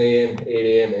at 7 a.m., 8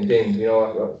 a.m., and then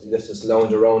let's just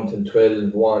lounge around till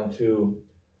 12, 1, 2.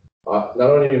 Not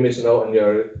only are you missing out on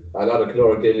a lot of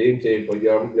caloric daily intake, but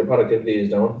your productivity is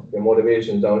down, your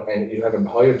motivation is down, and you have a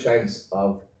higher chance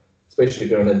of, especially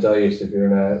if you're on a diet, if you're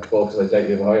in a focus like that,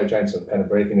 you have a higher chance of kind of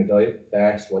breaking a diet,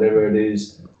 fast, whatever it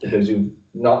is, because you've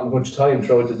not much time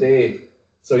throughout the day.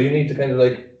 So you need to kind of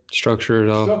like structure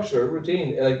it out. Structure,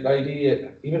 routine, like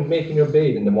idea, even making your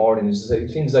bed in the morning, is like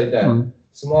things like that.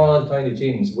 Small, tiny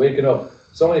things. Waking up.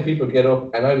 So many people get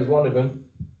up, and I was one of them.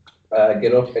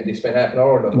 Get up and they spend half an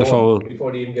hour on the phone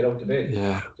before they even get out to bed.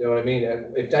 Yeah. Do you know what I mean?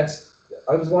 And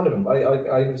I was one of them. I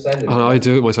understand it. And I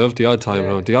do it myself the odd time.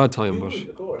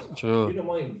 Of course. You don't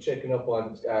mind checking up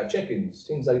on check-ins,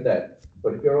 things like that.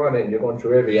 But if you're on it and you're going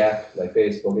through every app like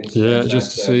Facebook, Instagram,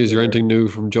 just to see is there anything new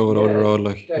from Joe down the road,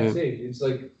 like. That's it. It's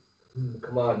like,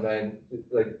 come on, man.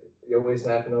 Like you're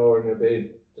wasting half an hour in your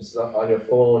bed, just on your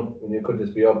phone, when you could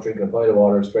just be up drinking a pint of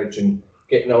water, stretching,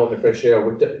 getting out in the fresh air.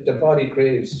 The body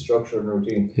craves structure and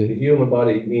routine. The human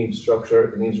body needs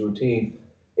structure, it needs routine,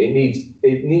 it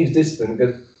needs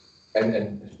discipline,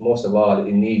 and most of all,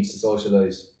 it needs to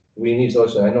socialise. We need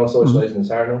socialising. I know socialising is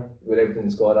hard now with everything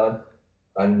that's going on,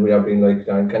 and we are being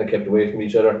kind of kept away from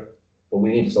each other. But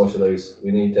we need to socialise.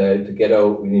 We need to get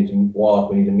out. We need to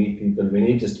walk. We need to meet people. We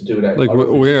need just to do that. Like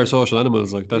we are social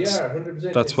animals. Like we are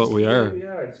 100%. That's what we are. We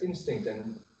are. It's instinct,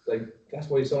 and like that's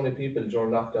why so many people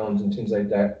during lockdowns and things like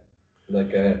that,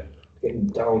 like getting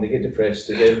down, they get depressed,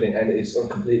 they get everything, and it's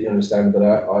completely understandable.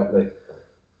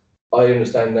 I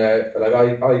understand that. Like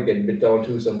I get a bit down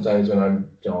too sometimes when I'm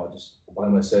just by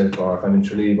myself, or if I'm in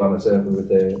Tralee by myself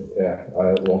with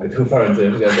I won't get too far into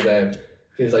it, but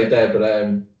things like that.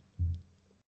 But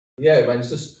yeah, man, it's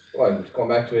just to come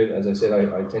back to it. As I said,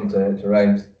 I tend to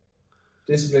rank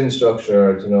discipline,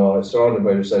 structure. Surrounded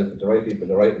by yourself with the right people,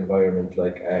 the right environment,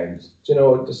 and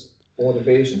just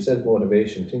motivation, self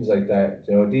motivation, things like that.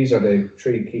 These are the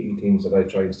 3 key things that I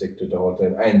try and stick to the whole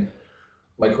time. And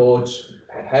my coach,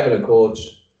 having a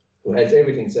coach who has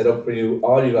everything set up for you,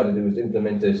 all you got to do is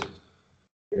implement it.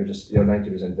 You're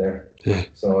 90% there. Yeah.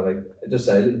 So just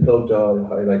a little plug to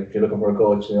if you're looking for a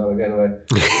coach, again,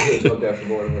 plug there for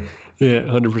both of us. Yeah,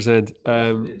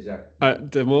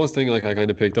 100%. The most thing I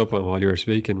kind of picked up on while you were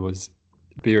speaking was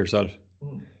be yourself.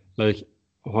 Like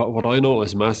what I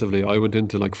noticed massively, I went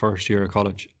into first year of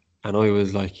college, and I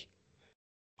was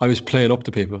playing up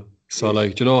to people. So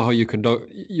how you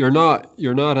conduct, you're not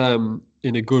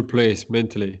in a good place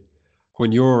mentally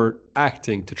when you're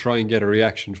acting to try and get a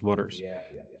reaction from others. Yeah.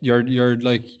 You're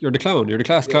the clown, you're the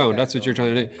class clown. That's what you're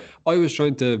trying to do. I was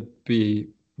trying to be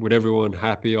with everyone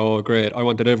happy, oh great. I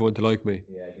wanted everyone to like me.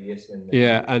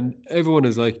 Yeah, and everyone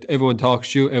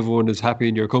talks to you, everyone is happy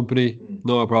in your company,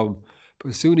 no problem. But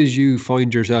as soon as you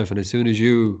find yourself, and as soon as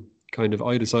you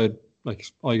I decide,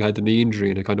 I had the knee injury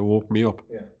and it kind of woke me up.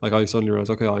 Yeah. I suddenly realized,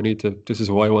 okay, this is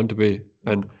who I want to be.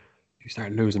 And you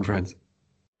start losing friends.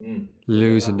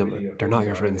 Losing them. Really they're not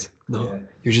your friends. No. Yeah.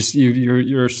 You're just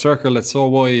your circle that's so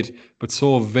wide but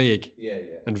so vague.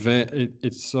 Yeah. And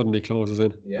it suddenly closes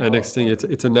in. Yeah. And next thing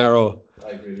it's a narrow.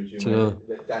 I agree with you.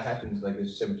 That happens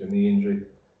it's similar to knee injury.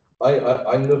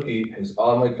 I'm lucky because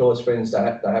all my close friends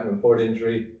that have reported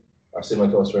injury are still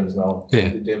my close friends now.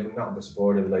 Yeah. They're not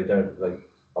supportive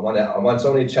I'm on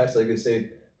so many chats, like I say,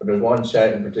 but there's one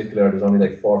chat in particular, there's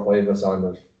only 4 or 5 of us on,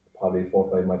 there's probably 4 or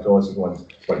 5 of my closest ones.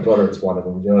 My brother is one of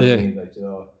them, what I mean?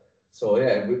 So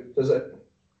yeah, I wouldn't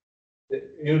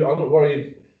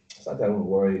worry, it's not that I wouldn't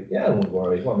worry, I wouldn't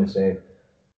worry, what am I saying?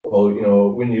 Well,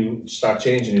 when you start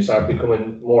changing, you start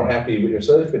becoming more happy with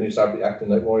yourself, and you start acting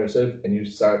like more yourself, and you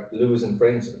start losing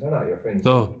friends, they're not your friends.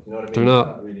 No, you know what I mean? They're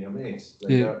not really your mates.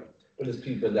 There's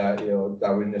people that that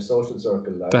were in your social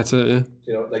circle. That's it.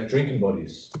 Yeah. Drinking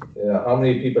buddies. How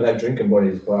many people have drinking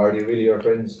buddies, but are they really your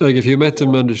friends? If you met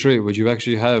them on the street, would you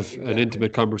actually have an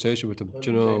intimate conversation with them?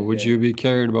 Would you be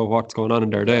caring about what's going on in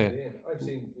their day? Yeah. I've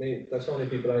seen there's so many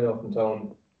people I know from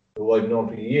town who I've known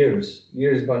for years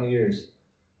upon years,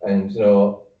 and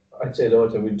I'd say though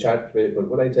we'd chat a bit, but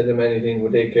would I tell them anything?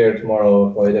 Would they care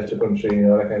tomorrow if I left the country?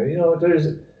 That kind of.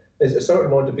 There's a certain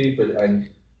amount of people,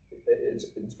 and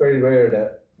it's very rare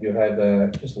that you have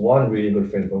just one really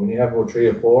good friend, but when you have about 3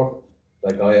 or 4,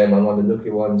 like I am, I'm one of the lucky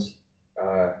ones.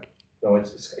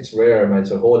 It's rare, man.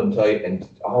 So hold them tight and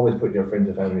always put your friends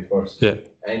and family first. Yeah.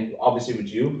 And obviously with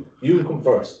you come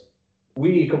first.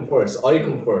 We come first. I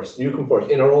come first. You come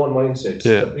first. In our own mindsets.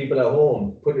 Yeah. The people at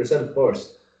home, put yourself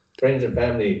first. Friends and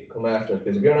family come after.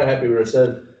 Because if you're not happy with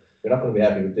yourself, you're not going to be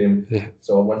happy with them. Yeah.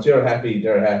 So once you're happy,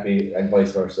 they're happy, and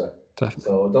vice versa. Definitely.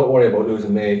 So don't worry about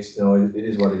losing mates. It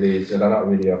is what it is. They're not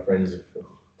really your friends if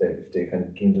they kind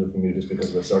of dwindle from you just because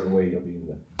of a certain way you're being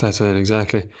there. That's it,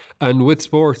 exactly. And with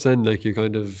sports, then,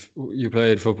 you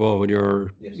played football when you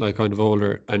were kind of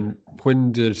older. And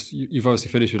when you've obviously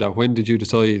finished with that? When did you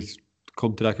decide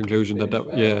come to that conclusion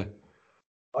yeah?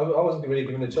 I wasn't really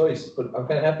given a choice, but I'm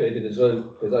kind of happy I did as well,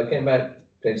 because I came back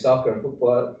playing soccer and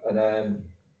football, and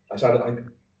I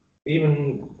started.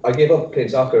 I gave up playing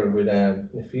soccer with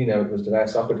Nafina. It was the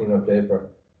last soccer team I played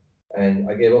for, and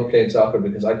I gave up playing soccer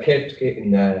because I kept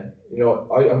getting.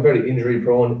 I'm very injury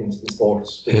prone in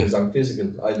sports because I'm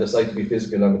physical. I just like to be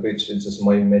physical on the pitch. It's just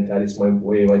my mentality. It's my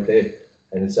way I play,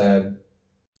 and it's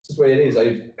just the way it is. I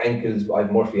have ankles. I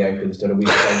have Murphy ankles that are weak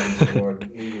ankles. Or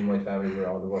me and my family were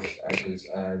all the worst ankles,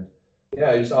 and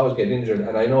I just always get injured.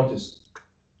 And I noticed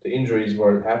the injuries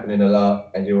were happening a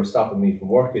lot, and they were stopping me from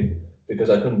working. because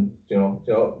I couldn't,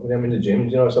 when I'm in the gym,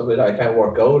 stuff like that, I can't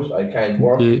work out, I can't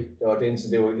work. Things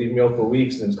they were leaving me out for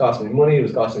weeks, and it was costing me money, it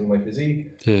was costing me my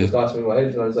physique, it was costing me my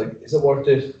health, and I was like, is it worth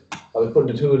it? I was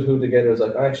putting the two and two together. I was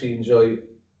like, I actually enjoy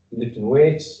lifting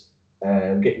weights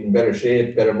and getting in better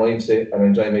shape, better mindset, and I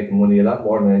enjoy making money a lot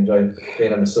more than I enjoy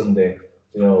playing on a Sunday,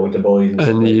 with the boys.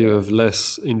 And you have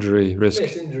less injury risk.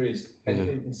 Less injuries. And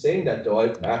in saying that though,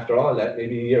 after all that,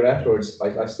 maybe a year afterwards,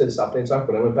 I still stopped playing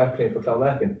soccer, but I went back playing for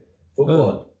Clonmackin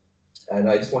football. And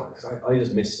I just want, because I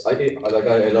just miss, I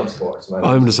love sports, man.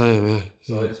 I'm the same, yeah.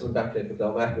 So I just went back playing for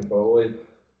Clonmackin for a while.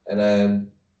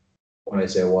 And when I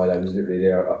say a while, I was literally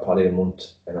there probably a month,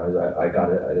 and I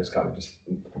got it. I just got to just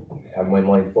have my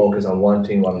mind focused on one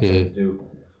thing, what I'm trying to do.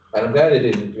 And I'm glad I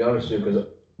did, to be honest with you, because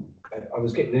I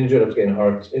was getting injured, I was getting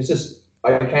hurt. It's just,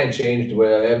 I can't change the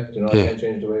way I am, I can't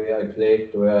change the way I play,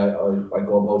 the way I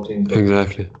go about things. But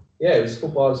exactly. Yeah, it was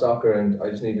football, soccer, and I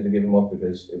just needed to give them up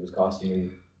because it was costing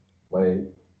me my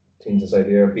things inside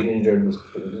here. Being injured was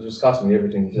just costing me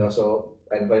everything, So,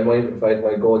 and if I had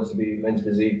my goals to be men's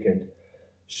physique and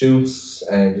shoots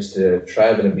and just to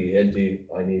travel and be healthy,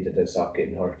 I needed to stop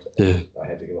getting hurt. Yeah. I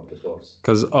had to give up the sports.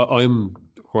 Because I'm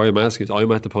asking is,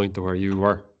 I'm at the point where you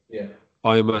were. Yeah.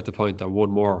 I'm at the point that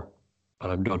one more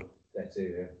and I'm done. That's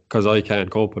it, yeah. Because I can't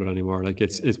cope with it anymore. Like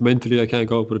it's mentally I can't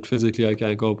cope with it, physically I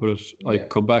can't cope with it. I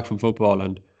come back from football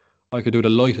and I could do the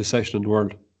lightest session in the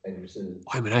world. And you're still,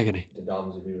 I'm in agony. The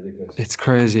DOMs would be ridiculous. It's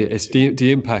crazy. It's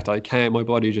the impact. My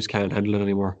body just can't handle it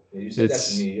anymore. Yeah, you said that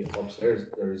to me upstairs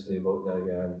recently about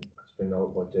spinning out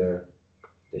about the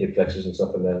hip flexors and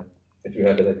stuff, and then if you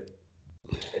had to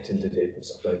a tilted hip and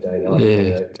stuff like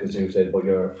that, because you said about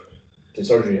the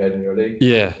surgery you had in your leg.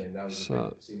 Yeah. And that was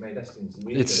so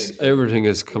it's everything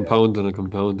is compounding and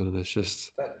compounding, and it's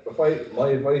just. My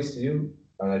advice to you,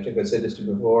 and I think I said this to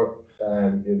you before,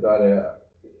 you've got to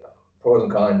pros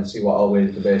and cons, see what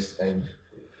always the best and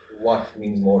what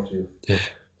means more to you. Yeah.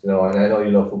 And I know you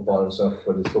love football and stuff,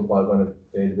 but is football going to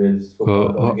pay the bills?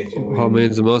 Football going to get you? What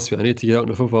means the most? I need to get out on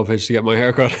the football pitch to get my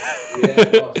hair cut.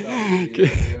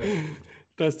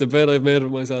 That's the bet I've made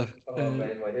with myself.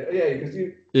 Because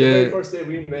the very first day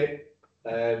we met,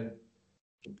 I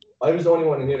was the only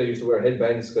one in here that used to wear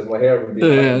headbands because my hair would be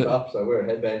on top, so I wear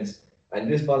headbands. And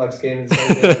this bollocks came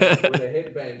inside with a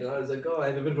headband, and I was like, I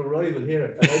have a bit of a rival here.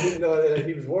 And I didn't know that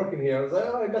he was working here. I was like,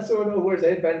 I got someone who wears a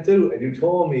headband too. And you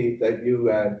told me that you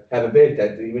have a bet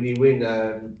that when you win...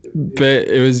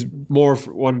 it was more,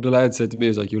 one of the lads said to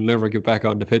me, "You'll never get back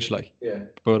on the pitch, like." Yeah.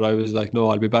 But I was like, no,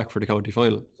 I'll be back for the county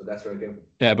final. So that's where it came from.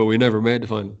 Yeah, but we never made the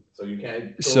final. So you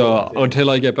can't... So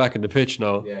until I get back in the pitch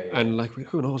now, and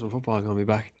who knows when football is going to be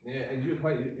back. Yeah, and you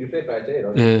played back there,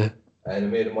 don't you? Yeah. And a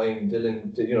mate of mine,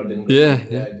 Dylan. Dylan.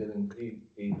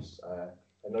 He's. I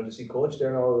know, does he coach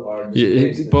there now or?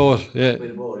 Both. Yeah.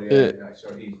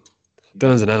 Sure.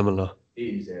 Dylan's an animal now.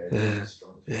 He's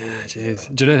strong. Yeah,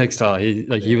 jeez. Genetics style.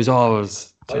 He was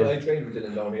always. I trained with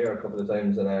Dylan down here a couple of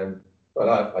times, and I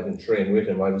didn't train with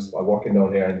him. I was working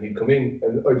down here, and he'd come in,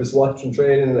 and I just watched him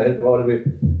training, and I helped him out a bit.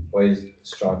 Well, he's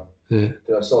strong. Yeah.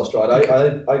 They're so strong.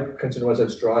 I consider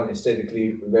myself strong,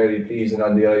 aesthetically very pleasing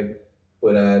on the eye,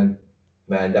 but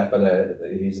man, that fella,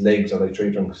 his legs are like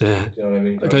tree trunks. Yeah. Do you know what I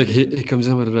mean? Like he comes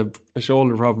in with a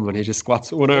shoulder problem and he just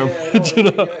squats one arm. They're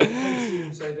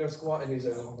squatting. He's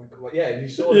like, oh my god, and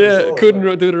his shoulder.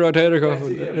 Couldn't do the rotator cuff.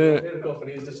 Rotator cuff,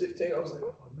 and he's just sitting. I was like,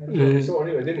 oh man, so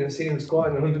anyway, I didn't see him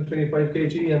squatting 125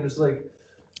 kg. I'm just like,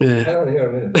 hang on here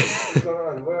a minute. What's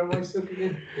going on? Where am I stuck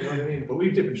again? You know what I mean? But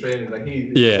we've different training. Like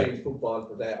he trains football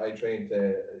for that. I trained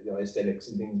aesthetics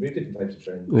and things. We have different types of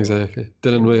training. Exactly.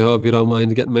 Dylan, we hope you don't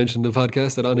mind getting mentioned in the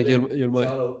podcast. I don't think you'll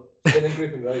mind. Dylan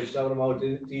Griffin, guys, shout him out.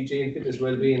 DJ and Fitness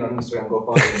Wellbeing on Instagram. Go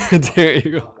follow him. There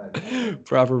you go.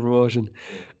 Proper promotion.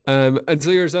 And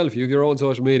so yourself, you have your own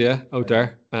social media out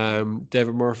there.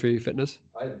 David Murphy Fitness.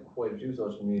 I have quite a few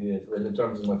social media. Well, in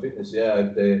terms of my fitness, I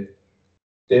have the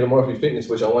David Murphy Fitness,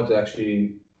 which I want to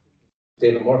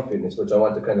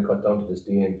kind of cut down to this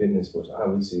DN Fitness, but I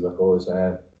will see what goes.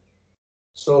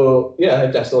 So I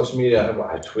have that social media. I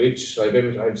have Twitch. I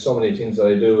have so many things that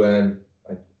I do, and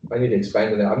I need to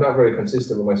expand on it. I'm not very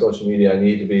consistent with my social media. I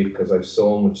need to be because I have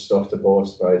so much stuff to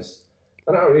post, guys.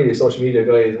 I'm not really a social media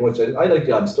guy as much. I like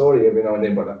the odd story every now and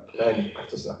then, but I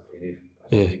just not really. I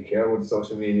don't really care about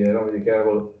social media. I don't really care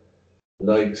about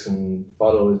likes and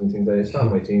follows and things like that. It's not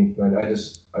my thing. Man,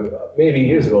 maybe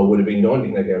years ago would have been the only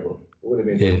thing I care about. It would have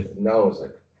been. Now it's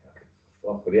like,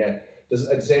 fuck. But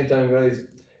just at the same time, guys,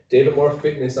 David Moore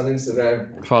Fitness on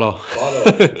Instagram. Follow.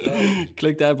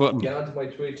 Click that button. Get onto my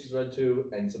Twitch as well too,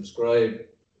 and subscribe,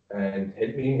 and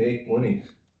help me make money.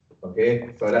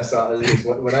 Okay, so that's all it is.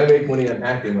 When I make money, I'm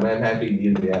happy. When I'm happy,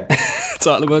 you'll be happy. It's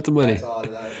all about the money.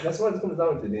 That's what it comes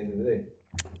down to at the end of the day.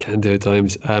 Can do at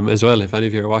times. As well, if any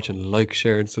of you are watching, like,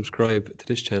 share, and subscribe to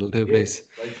this channel too, please.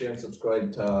 Like, share, and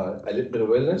subscribe to A Little Bit of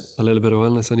Wellness. A little bit of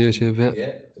wellness on YouTube, yeah.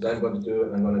 Yeah, because I'm going to do it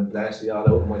and I'm going to blast you all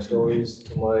out with my stories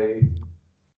to my,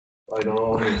 I don't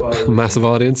know, my followers. Massive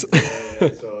audience.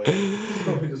 So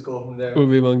we just go from there. We'll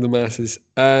be among the masses.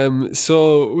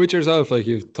 So with yourself, like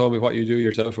you've told me what you do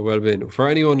yourself for well-being. For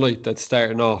anyone like that's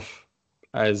starting off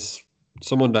as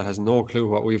someone that has no clue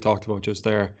what we've talked about just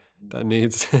there, that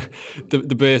needs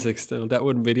the basics still, that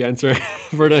wouldn't be the answer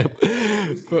for them.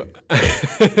 But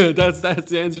that's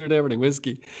the answer to everything,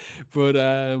 whiskey. But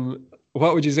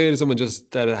what would you say to someone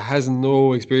just that has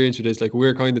no experience with this? Like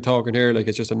we're kind of talking here, like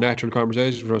it's just a natural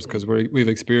conversation for us because we've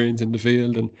experience in the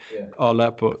field and all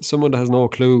that. But someone that has no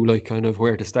clue, like kind of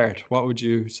where to start, what would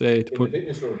you say to put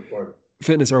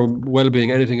fitness or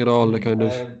well-being, anything at all, like kind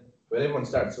of? Well, everyone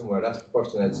starts somewhere. That's the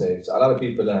first thing I'd say. So a lot of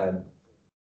people,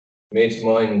 mates of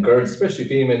mine, girls, especially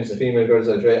females, the female girls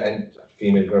that I train, and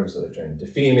female girls that I train, the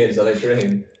females that I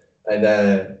train, and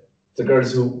the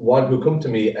girls who come to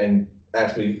me and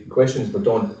ask me questions but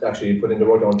don't actually put in the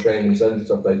work, don't train themselves and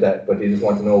stuff like that, but they just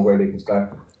want to know where they can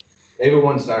start.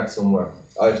 Everyone starts somewhere.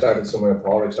 I started somewhere,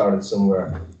 Paul started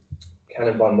somewhere,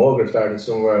 Cannon von Moger started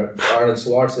somewhere, Arnold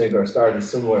Schwarzenegger started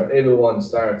somewhere, everyone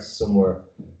starts somewhere.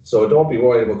 So don't be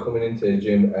worried about coming into the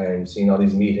gym and seeing all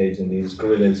these meatheads and these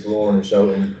gorillas roaring and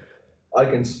shouting. I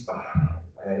can't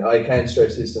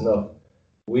stress this enough.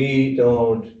 We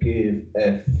don't give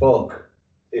a fuck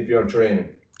if you're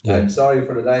training. Yeah. I'm sorry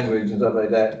for the language and stuff like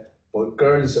that, but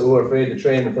girls who are afraid to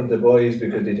train in front of boys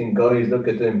because they think guys look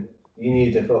at them, you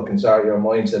need to fucking start your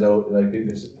mindset out. Like,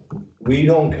 because we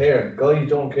don't care. Guys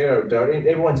don't care.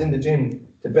 Everyone's in the gym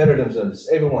to better themselves.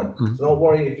 Everyone. Mm-hmm. So don't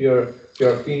worry if you're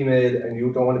a female and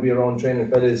you don't want to be around training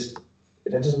fellas.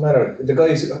 It doesn't matter. The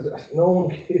guys, no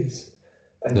one gives.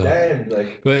 And damn,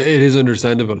 like. But it is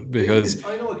understandable because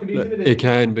I know it can be limited. It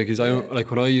can, because I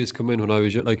like when I used to come in when I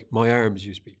was like my arms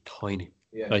used to be tiny.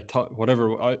 Yeah. Like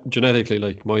genetically,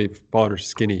 like my father's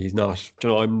skinny, he's not. You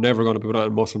know, I'm never going to put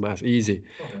on muscle mass easy.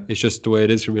 Okay. It's just the way it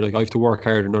is for me. Like I have to work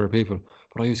harder than other people.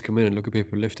 But I used to come in and look at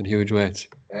people lifting huge weights,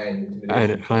 and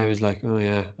I was like, oh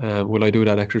yeah, will I do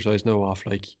that exercise now off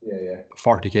like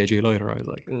 40 kg lighter? I was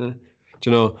like,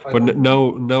 you know. But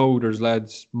now there's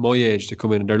lads my age to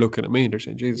come in and they're looking at me and they're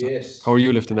saying, Jesus, how are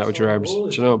you lifting that with your arms?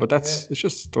 You know, but that's it's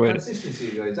just the way.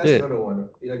 Consistency, guys. That's another one.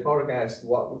 Like Padraig asked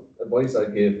what advice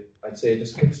I'd give. I'd say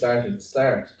just get started.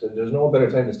 Start. There's no better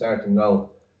time to start than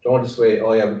now. Don't just wait.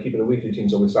 Oh yeah, we'll keep it a weekly team,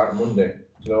 so we'll start on Monday.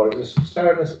 You know, just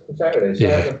start on Saturday,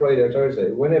 start on Friday or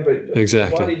Thursday. Whenever.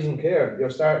 Exactly. The body doesn't care. You're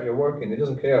starting. You're working. It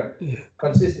doesn't care. Yeah.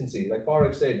 Consistency. Like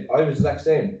Padraig said, I was the exact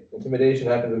same. Intimidation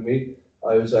happened with me.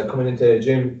 I was coming into the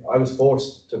gym. I was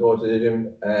forced to go to the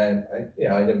gym, and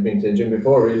I'd never been to the gym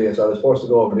before really, so I was forced to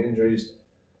go over the injuries.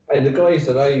 And the guys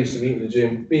that I used to meet in the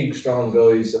gym, big, strong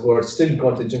guys who are still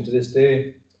going to the gym to this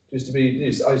day, I used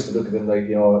to look at them like,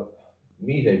 you know,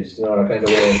 meatheads, you know, that kind of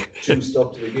way, juiced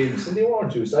up to the gills, and they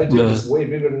weren't juiced. I was way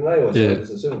bigger than I was, I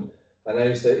just assumed. And I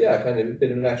used to, kind of a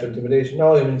bit of natural intimidation.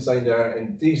 Now I'm inside there,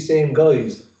 and these same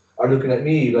guys are looking at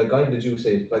me like I'm the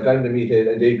juicehead, like I'm the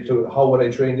meathead, and how would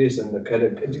I train this? And kind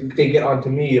of they get on to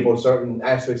me about certain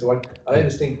aspects of what. And I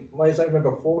just think, I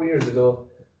remember 4 years ago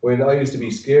when I used to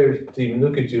be scared to even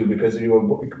look at you because you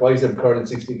were bicep curling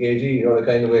 60 kg, you know, the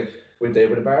kind of way with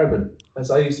a barbell. And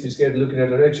so I used to be scared to look in your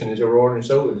direction as you're roaring and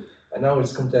shouting. And now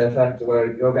it's come to a fact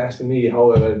where you're asking me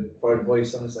how for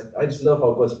advice, and it's like I just love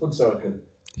how it goes full circle.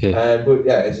 Yeah. But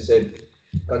yeah, as I said,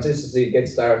 consistency, get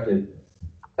started,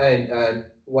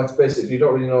 and what's best if you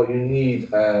don't really know, you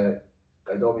need.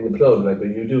 I don't mean to plug, but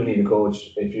you do need a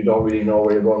coach if you don't really know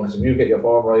where you're going. Because if you get your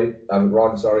form right,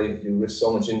 you risk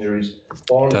so much injuries.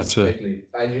 Form quickly,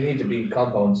 and you need to beat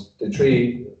compounds. The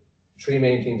three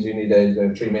main things you need is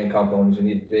the three main compounds. You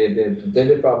need to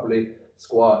deadlift properly,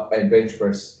 squat, and bench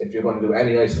press. If you're going to do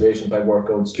any isolation type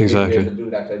workouts, you need to be able to do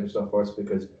that type of stuff first,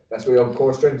 because that's where your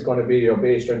core strength is going to be, your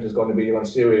base strength is going to be, your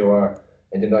stereo are,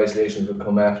 and then the isolations will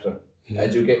come after. Yeah.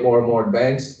 As you get more and more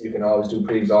advanced, you can always do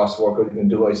pre-exhaust workout, you can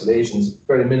do isolations,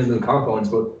 very minimal compounds,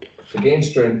 but to gain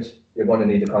strength, you're going to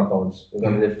need the compounds. You're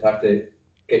going to have to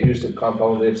get used to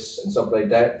compound lifts and stuff like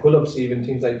that, pull-ups even,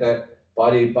 things like that,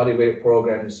 body weight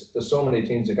programs. There's so many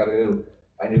things you got to do,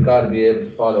 and you've got to be able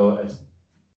to follow.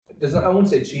 I won't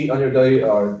say cheat on your diet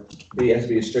or it has to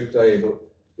be a strict diet, but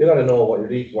you got to know what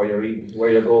you're eating,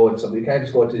 where you're going. So you can't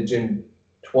just go to the gym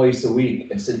twice a week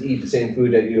and still eat the same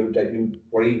food that you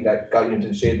were eating that got you into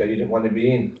the shape that you didn't want to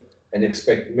be in and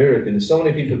expect miracles. So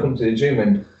many people come to the gym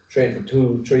and train for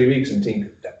 2-3 weeks and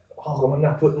think, oh, I'm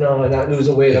not putting on, I'm not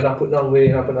losing weight, I'm not putting on weight,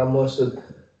 I'm not putting on muscle.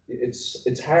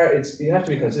 It's hard. You have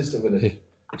to be consistent with it.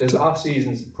 There's off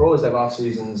seasons. Pros have off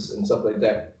seasons and stuff like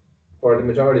that. For the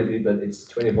majority of people,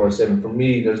 it's 24/7. For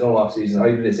me, there's no off season. I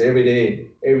do this every day,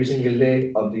 every single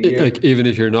day of the year. Like even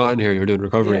if you're not in here, you're doing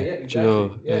recovery. Yeah,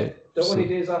 exactly. The only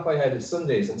days off I had is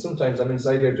Sundays, and sometimes I'm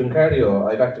inside here doing cardio.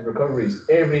 I have active recoveries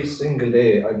every single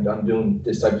day. I'm doing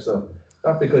this type of stuff,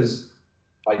 not because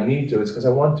I need to. It's because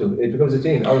I want to. It becomes a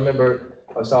thing. I remember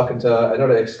I was talking to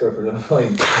another ex-girlfriend of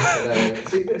mine. And,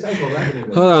 see, it's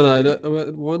hold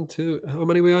on, 1, 2. How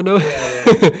many we on now?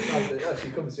 Yeah. She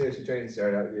comes here. She trains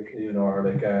there. You know her.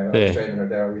 Like I was training her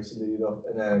there recently,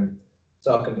 and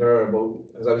talking to her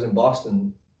about because I was in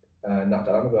Boston not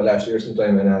that long ago, last year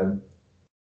sometime, and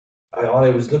all I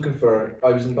was looking for.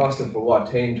 I was in Boston for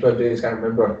what 10, 12 days, can't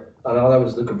remember. And all I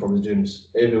was looking for was gyms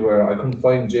everywhere. I couldn't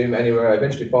find a gym anywhere. I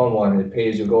eventually found one, and it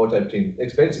pays you go type thing.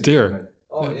 Expensive. Dear.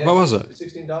 Oh yeah. What was it?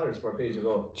 $16 for a page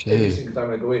ago. Every single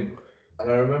time I go in.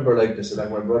 And I remember like this,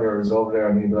 like my brother was over there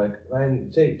and he'd be like,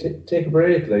 man, take a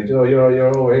break. Like, you know,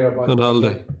 you're over here on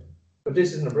holiday. But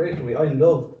this isn't a break for me. I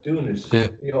love doing this. Yeah.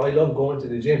 You know, I love going to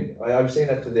the gym. I was saying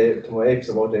that to my ex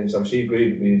about them, so she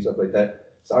agreed with me and stuff like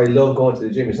that. So I love going to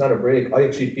the gym. It's not a break. I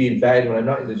actually feel bad when I'm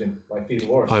not in the gym. I feel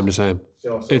worse. I'm the same.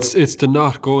 So it's the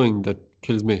not going that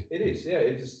kills me. It is, yeah.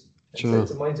 It's a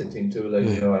mindset thing too. Like,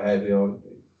 you know,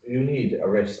 you need a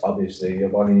rest, obviously. Your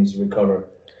body needs to recover.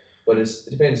 But it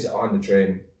depends on the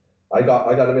training. I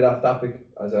got a bit off topic,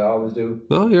 as I always do.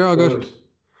 No, you're all good.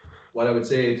 What I would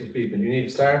say to people, you need to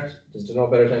start. There's no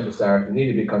better time to start. You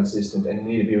need to be consistent and you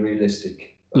need to be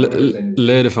realistic.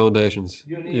 Lay the foundations.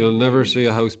 You'll never see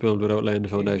a house built without laying the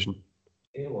foundation.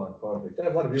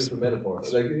 Perfect. What a beautiful metaphor.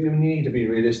 Like, you need to be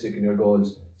realistic in your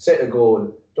goals. Set a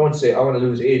goal. Don't say, I want to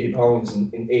lose 80 pounds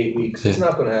in 8 weeks. It's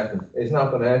not going to happen. It's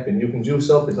not going to happen. You can juice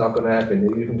up. It's not going to happen.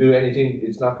 You can do anything.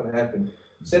 It's not going to happen.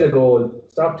 Set a goal.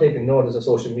 Stop taking notice of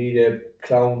social media,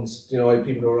 clowns, you know,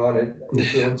 people who are on it,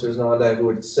 influencers and all that, who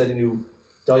are selling you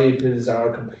diet pills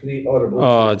are complete utter bullshit.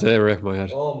 Oh, they wrecked my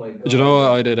head. Oh my god. Do you know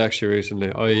what I did actually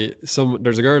recently?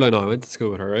 There's a girl I know, I went to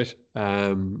school with her, right?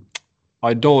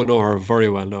 I don't know her very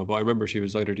well now, but I remember she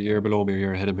was either the year below me or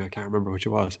year ahead of me. I can't remember which it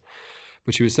was.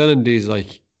 But she was selling these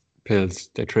like pills,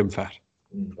 they trim fat.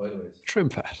 Trim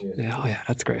fat. Yeah,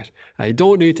 that's great. I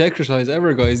don't need to exercise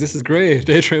ever, guys. This is great.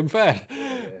 They trim fat.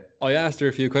 I asked her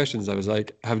a few questions. I was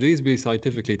like, have these been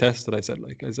scientifically tested? I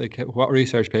was like, what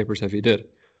research papers have you did?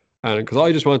 And because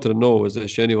I just wanted to know, was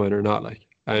this genuine or not? Like,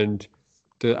 and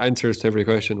the answers to every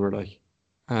question were like,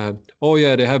 oh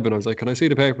yeah, they have been. I was like, can I see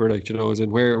the paper? Like, you know, as in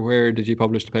where did you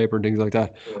publish the paper and things like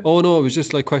that? Yeah. Oh no, it was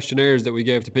just like questionnaires that we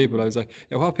gave to people. I was like,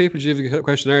 yeah, what people did you give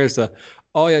questionnaires to?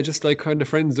 Oh yeah, just like kind of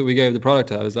friends that we gave the product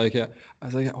to. I was like,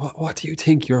 what do you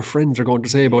think your friends are going to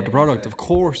say about the product? Of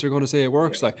course they're going to say it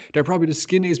works. Like, they're probably the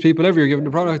skinniest people ever you're giving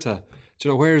the product to. Do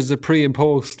you know, where's the pre and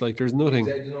post? Like, there's nothing.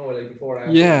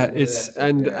 It's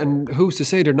and who's to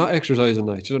say they're not exercising?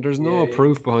 Like, you know, there's no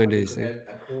proof behind these things.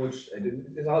 A coach,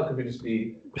 it all could just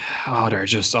be.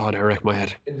 They wreck my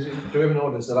head. Do you ever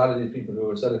notice a lot of these people who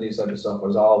are selling these type of stuff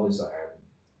was always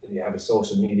you have a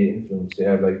social media influence. They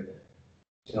have like,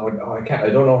 you know, I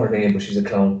don't know her name, but she's a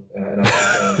clown, and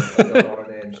I don't know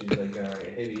her name. She's like a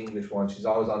heavy English one. She's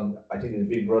always on, I think it's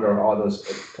Big Brother, all those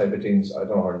type of things. I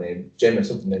don't know her name. Gemma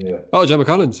something anyway. Oh, Gemma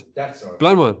Collins. That's her.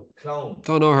 Blind one. Clown.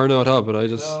 Don't know her now at all, but I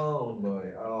just. Clown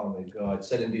boy. Oh my God,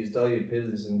 selling these diet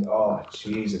pills and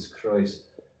Jesus Christ.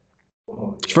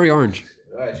 Oh, it's very orange.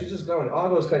 Right, she's just going. All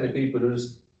those kind of people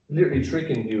who's literally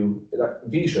tricking you.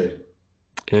 V-Shred.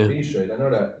 Yeah. V-Shred. I know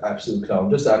that absolute clown.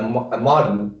 Just a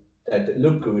model that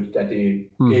looked good that they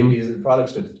gave these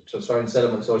products to try and sell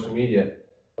them on social media.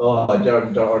 Oh, they're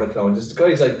the clowns. Just the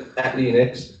guys like Atlee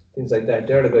X, things like that.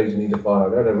 They're the guys you need to follow.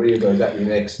 They're the real guys. Atlee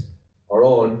X, our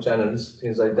own channels,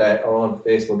 things like that. Our own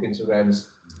Facebook, Instagrams.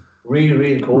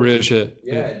 Real cool. Real shit.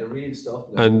 Yeah, the real stuff.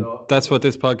 Like, and that's what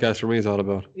this podcast for me is all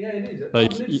about. Yeah, it is.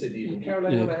 Like, even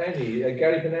Caroline Mahoney,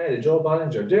 Gary Panetta, Joe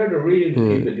Bollinger, they're the real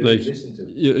people you listen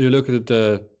to. You look at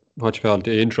the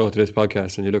the intro to this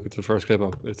podcast, and you look at the first clip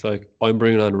up. It's like, I'm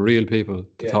bringing on real people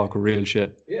to talk real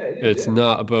shit. Yeah, it is. It's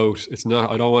not about. It's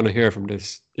not. I don't want to hear from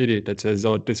this idiot that says,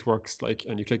 "Oh, this works," like,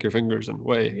 and you click your fingers and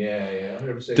way. Yeah,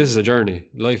 100%. This is a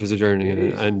journey. Life is a journey,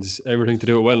 and everything to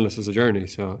do with wellness is a journey.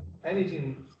 So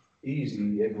anything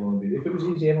easy, everyone would be. If it was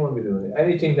easy, everyone would be doing it.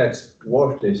 Anything that's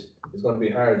worth it is going to be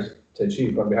hard to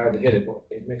achieve. Going to be hard to get it, but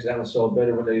it makes it sound so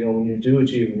better when you do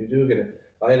achieve, when you do get it.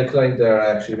 I had a client there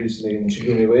actually recently, and she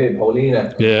blew me away,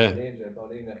 Paulina. Yeah.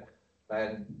 Paulina,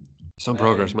 and some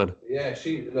progress, man. Yeah,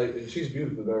 she's a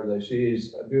beautiful girl. Like,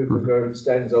 she's a beautiful girl,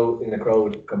 stands out in the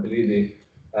crowd completely.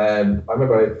 I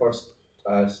remember I first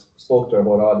spoke to her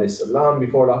about all this long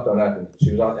before lockdown happened.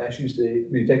 She used to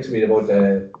be texting me about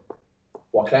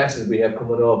what classes we have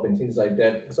coming up and things like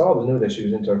that. Because I always knew that she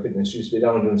was into her fitness. She used to be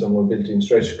down doing some mobility and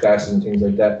stretch classes and things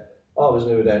like that. I always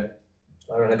knew that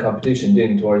I ran a competition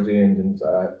then towards the end and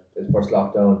the first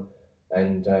lockdown.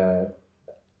 And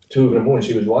two of them won.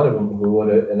 She was one of them who won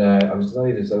it, and I was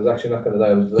delighted. So I was actually not going to lie.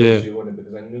 I was delighted she won it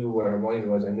because I knew where her mind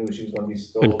was. I knew she was going to be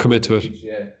so and commit to it.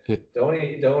 Yeah. The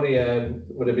only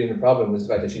would have been a problem was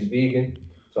the fact that she's vegan.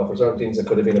 So for certain things, it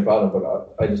could have been a problem.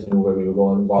 But I just knew where we were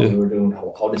going, what we were doing,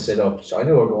 how to set up. So I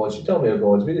knew her goals. She told me her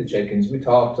goals. We did check-ins. We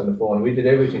talked on the phone. We did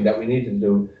everything that we needed to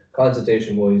do,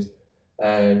 consultation-wise,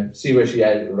 and see where she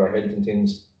had with her health and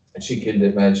things. And she killed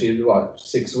it, man. She did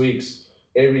 6 weeks.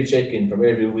 Every check-in from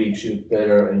every week, she was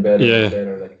better and better and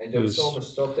better. Like, and there was so much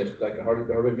stuff that, like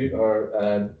her review,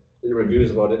 her little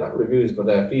reviews about it, not reviews,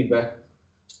 but feedback.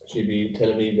 She'd be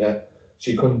telling me that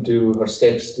she couldn't do her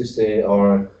steps this day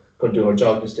or couldn't do her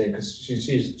job this day because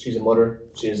she's a mother,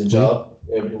 she has a job,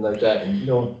 everything like that.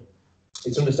 And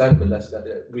it's understandable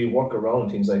that we work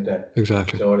around things like that.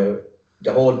 Exactly. So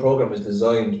the whole program is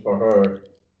designed for her.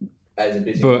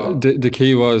 But the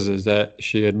key is that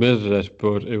she admitted it,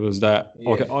 but it was that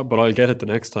okay, but I'll get it the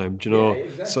next time. Do you know?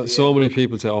 Exactly, so many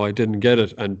people say, "Oh, I didn't get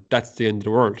it," and that's the end of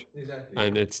the world. Exactly.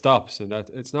 And it stops, and that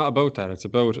it's not about that. It's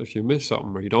about if you miss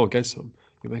something or you don't get something,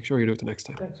 you make sure you do it the next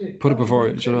time. That's it. Put it before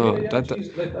you. You know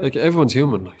like everyone's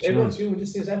human. Like everyone's human.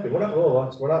 Just exactly. We're not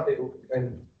robots. We're not,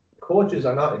 and coaches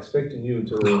are not expecting you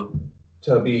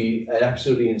to be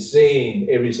absolutely insane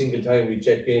every single time we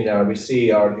check in or we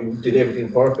see or you did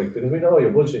everything perfect because we know you're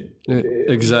bullshit.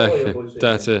 Exactly.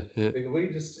 That's it. Yeah.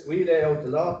 We lay out the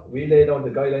law, we lay down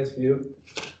the guidelines for you.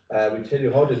 We tell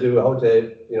you how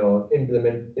to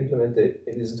implement it.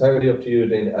 It is entirely up to you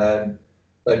then. And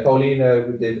like Paulina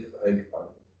did, like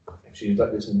she's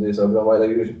not listening to this, I don't know why, like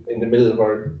in the middle of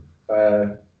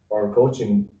our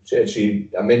coaching, she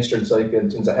a menstrual cycle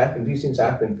and things that happen. These things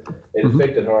happen. It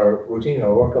affected her routine, her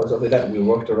workouts, stuff like that. We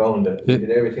worked around it. We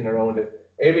did everything around it.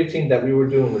 Everything that we were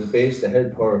doing was based to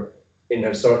help her in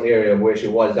her certain area where she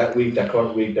was that week, that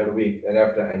current week, that week, and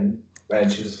after. And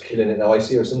she's killing it now. I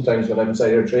see her sometimes when I'm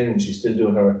inside her training. She's still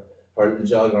doing her little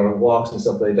jog or her walks and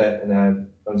stuff like that. And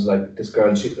I was like, this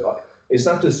girl, it's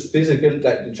not just physical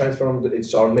that the transform.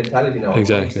 It's our mentality now.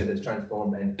 Exactly. It's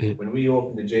transformed. And when we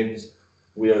open the gyms,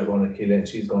 we are going to kill it, and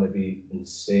she's going to be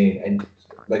insane. And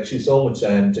like she's so much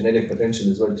genetic potential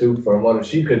as well too for her mother.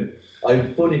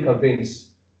 I'm fully convinced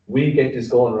we get this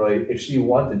going right. If she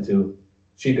wanted to,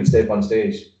 she could step on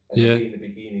stage and be in a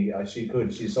bikini. She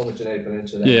could. She's so much genetic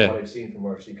potential. That what I've seen from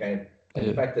her, she can. And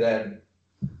the fact that,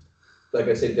 like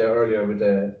I said there earlier, with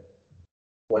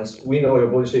once we know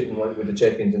you're bullshitting with the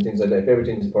check-ins and things like that, if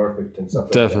everything's perfect and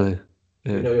stuff like that,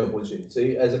 we know you're bullshitting.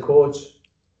 See, as a coach.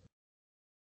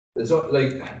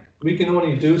 We can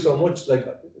only do so much. Like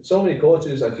so many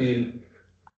coaches, I feel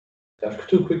they're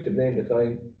too quick to blame the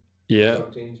client.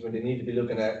 Things when they need to be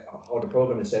looking at how the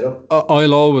program is set up.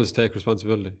 I'll always take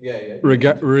responsibility.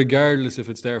 Regardless if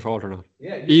it's their fault or not.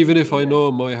 Even if I know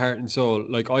in my heart and soul,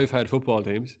 like I've had football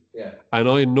teams. And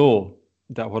I know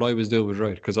that what I was doing was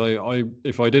right because I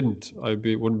if I didn't,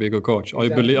 wouldn't be a good coach.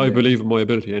 Exactly, I believe in my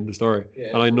ability. End of story.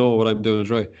 And I know what I'm doing is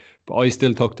right. But I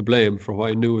still took the blame for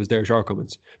what I knew was their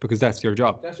shortcomings because that's your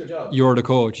job. That's your job. You're the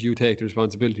coach. You take the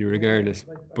responsibility regardless.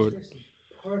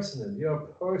 You're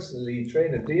personally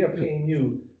training. They are paying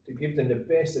you to give them the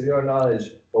best of your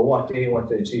knowledge for what they want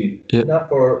to achieve, not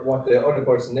for what the other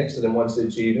person next to them wants to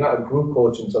achieve. You're not a group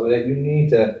coach and so that you need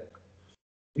to.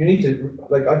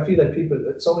 Like I feel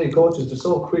like so many coaches, they're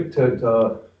so quick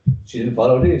to. She didn't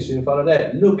follow this. She didn't follow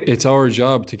that. It's our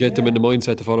job to get them in the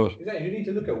mindset to follow it. Exactly. You need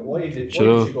to look at why did she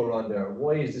go wrong there?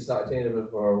 Why is this not attainable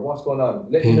for her? What's going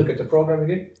on? Let me look at the program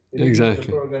again. Exactly.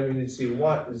 The program, you need to see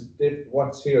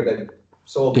what's here that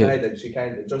so bad that she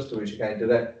can't adjust to it. She can't do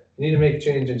that. You need to make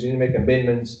changes. You need to make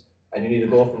amendments, and you need to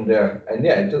go from there. And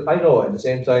I know at the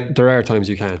same time there are times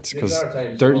you can't because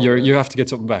you have to get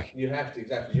something back. You have to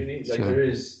exactly. You need there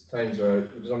is times where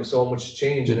there's only so much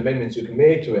change and amendments you can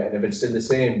make to it, and if it's still the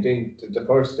same thing, the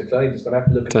client is going to have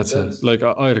to look at themselves. Like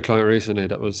I had a client recently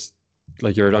that was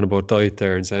like you're on about diet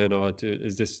there and saying, "Oh,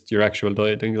 is this your actual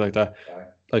diet?" Things like that.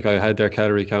 Like I had their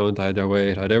calorie count, I had their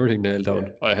weight, I had everything nailed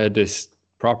down. I had this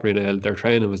properly nailed. Their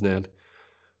training was nailed.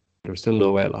 There was still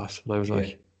no weight loss, and I was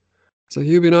like. So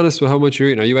you've been honest with how much you're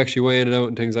eating. Are you actually weighing it out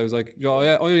and things? I was like,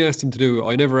 I only asked them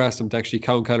I never asked them to actually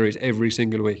count calories every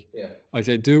single week. I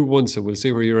said, do it once and we'll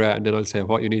see where you're at. And then I'll say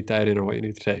what you need to add in or what you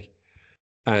need to take.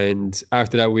 And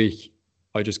after that week,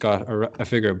 I just got a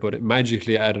figure, but it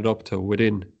magically added up to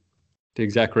within the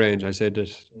exact range. I said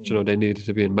that they needed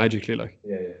to be in magically like.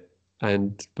 Yeah.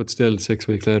 But still 6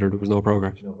 weeks later there was no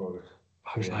progress. No progress.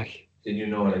 I was like, Did you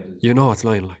know like it's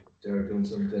lying like. They're doing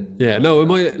something. Yeah, no,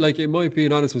 it might be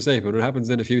an honest mistake, but it happens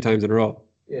then a few times in a row.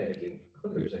 Yeah,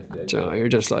 100%. You're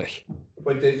just like.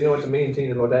 But you know what the main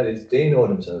thing about that is they know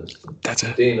themselves. That's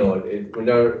it. They know it. When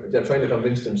they're trying to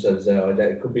convince themselves that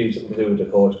it could be something to do with the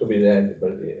coach, could be that,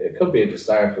 but it could be at the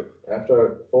start. But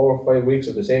after 4 or 5 weeks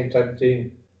of the same type of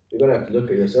thing, you're gonna have to look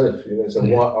at yourself. You're gonna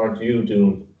say, what aren't you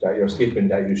doing that you're skipping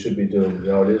that you should be doing?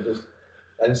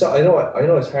 And so I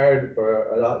know it's hard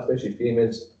for a lot, especially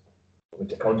females, with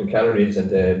the counting calories and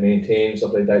the maintain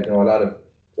stuff like that. A lot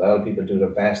of people do the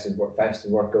fasted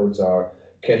workouts or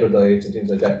keto diets and things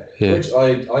like that, which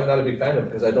I'm not a big fan of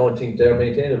because I don't think they're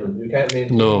maintainable. You can't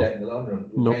maintain that in the long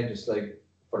run. You can't just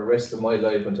for the rest of my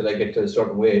life until I get to a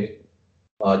certain weight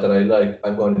that I like,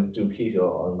 I'm going to do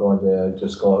keto. I'm going to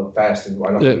just go fast and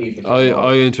I'm not going to eat.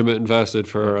 I intermittent fasted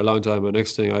for a long time. The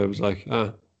next thing I was like,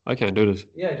 I can't do this.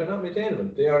 Yeah, they're not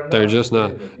maintainable. They're just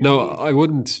not. No, I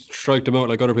wouldn't strike them out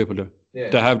like other people do. Yeah.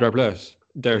 They have their place.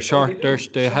 They're short.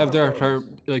 They have their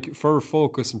term, like for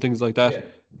focus and things like that. Yeah.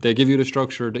 They give you the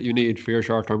structure that you need for your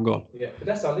short-term goal. Yeah, but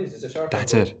that's all it is. It's a short-term goal.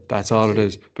 That's it. That's all it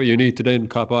is. But you need to then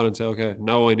cop on and say, okay,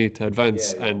 now I need to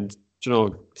advance and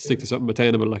stick to something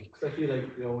attainable. Like I feel like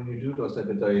when you do those type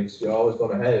of diets, you're always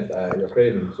going to have your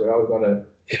cravings. You're always going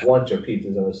to want your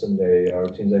pizzas on a Sunday or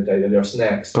things like that, or your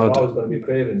snacks. There's always going to be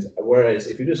cravings. Whereas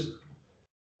if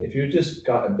you just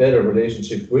got a better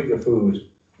relationship with your food,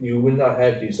 you will not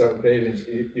have these certain cravings.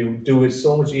 You do it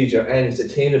so much easier and it's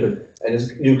attainable, and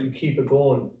you can keep it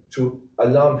going through a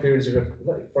long periods of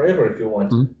forever if you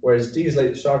want. Mm-hmm. Whereas these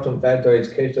like short-term fad diets,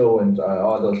 keto and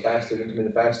all those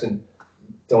intermittent fasting,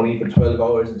 don't eat for 12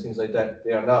 hours and things like that,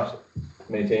 they are not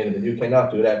maintainable. You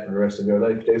cannot do that for the rest of your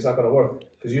life. It's not going to work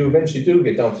because you eventually do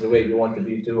get down to the weight you want to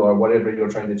be to or whatever you're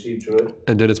trying to achieve through it.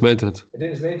 And then it's maintenance.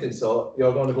 So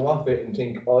you're going to go off it and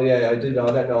think, oh yeah, I did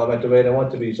all that, now I'm at the weight I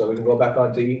want to be, so we can go back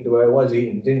on to eating the way I was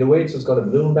eating. Then the weight's just going to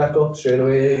balloon back up straight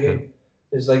away again.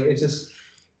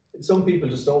 Some people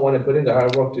just don't want to put in the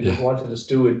hard work. They just want to just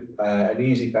do it an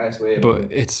easy, fast way. But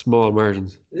it's small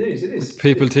margins. It is.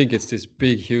 People think it's this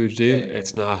big, huge deal. Yeah.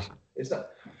 It's not. It's not.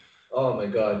 Oh my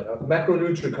God.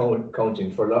 Macronutrient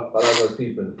counting for a lot of those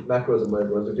people. Macros and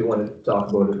micros, if you want to talk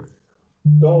about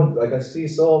it. I see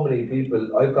so many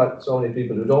people, I've got so many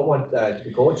people who don't want to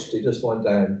be coached. They just want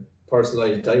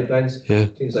personalized diet plans,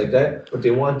 things like that. But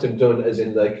they want them done as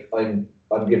in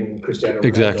I'm giving Cristiano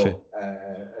Ronaldo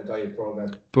a diet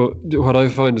program. But what I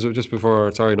find is just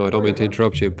before, sorry, no, I don't mean to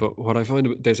interrupt you, but what I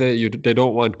find, they say they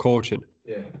don't want coaching.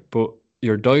 Yeah. But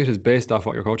your diet is based off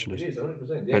what your coaching is. It is,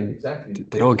 100%. Yeah, exactly.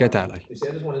 They don't get that. They say,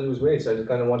 I just want to lose weight, so I just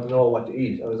kind of want to know what to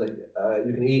eat. I was like,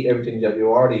 you can eat everything that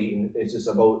you're already eating. It's just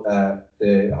about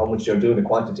how much you're doing, the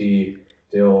quantity,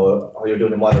 how you're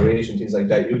doing the moderation, things like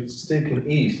that. You still can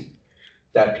eat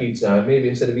that pizza. Maybe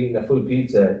instead of eating a full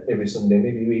pizza every Sunday,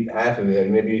 maybe you eat half of it,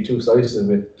 maybe you eat 2 slices of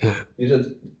it.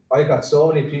 I got so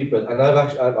many people, and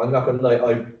I'm not going to lie,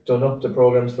 I've done up the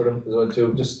programs for them as well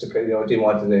too, just to, they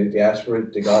wanted, they asked for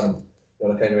it, they got them.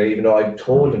 Even though I've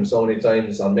told them so many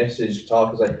times on message,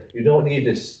 talk, it's like, you don't need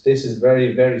this. This is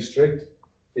very, very strict.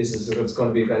 This is what's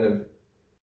going to be kind of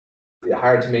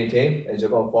hard to maintain as you're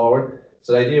going forward.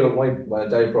 So the idea of my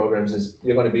diet programs is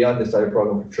you're going to be on this diet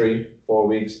program for 3-4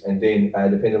 weeks, and then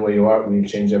depending on where you are, we'll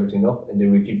change everything up, and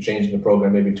then we keep changing the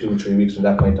program maybe 2 or 3 weeks from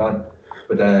that point on.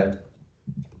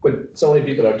 But so many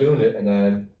people are doing it,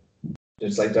 and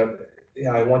it's like that.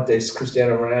 Yeah, I want this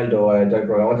Cristiano Ronaldo diet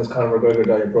program. I want this Conor McGregor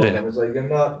diet program. Yeah. It's like, you're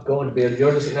not going to be able.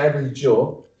 You're just an average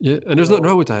Joe. Yeah, and there's nothing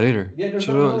wrong with that either. Yeah, there's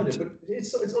nothing wrong with it, but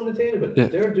it's unattainable. Yeah.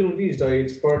 They're doing these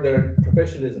diets for their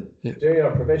professionalism. Yeah. They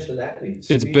are professional athletes.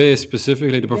 It's based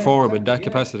specifically to perform in that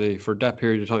capacity for that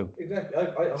period of time. Exactly.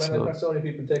 I've got so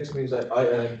many people text me, like,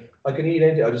 I can eat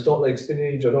anything. I just don't like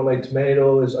spinach. I don't like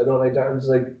tomatoes. I don't like that. It's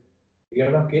like,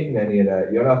 you're not getting any of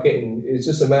that. You're not getting. It's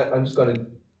just I'm just going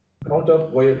to count up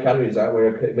where your calories are, where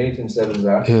your maintenance levels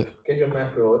are. Yeah. Get your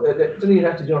macro. You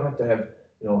don't have to have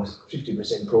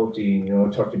 50% protein,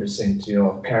 30%,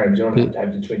 carbs. You don't have to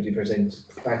have the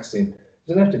 20% fats in. It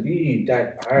doesn't have to be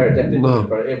that hard. That difficult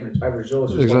for average Joe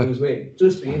to lose weight.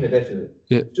 Just be in a deficit.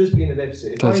 Yeah. Just be in a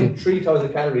deficit. If I'm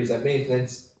 3,000 calories at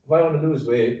maintenance, if I want to lose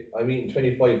weight, I'm eating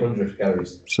 2,500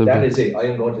 calories. Simple. That is it. I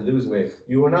am going to lose weight.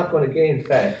 You are not going to gain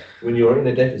fat when you are in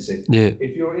a deficit. Yeah.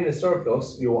 If you're in a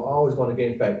surplus, you are always going to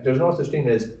gain fat. There's no such thing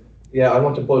as, I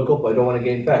want to bulk up, I don't want to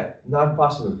gain fat. Not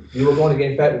possible. You are going to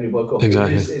gain fat when you bulk up.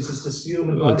 Exactly. It's just a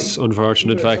human body. It's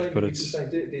unfortunate fact, but it's...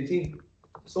 They think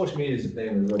social media is a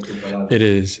blame as well too, quite honest. It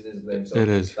is. It is a blame. So, It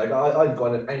is. like I've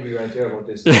gone an angry rant here about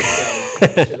this.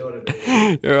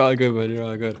 You're all good, man. You're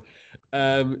all good.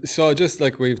 So just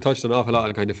like we've touched an awful lot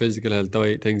on kind of physical health,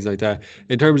 diet, things like that.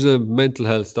 In terms of mental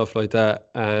health stuff like that,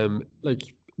 like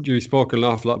you spoke an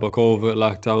awful lot about COVID,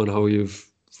 lockdown, how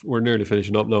we're nearly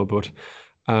finishing up now, but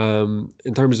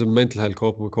in terms of mental health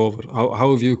coping with COVID,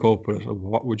 how have you coped with it, and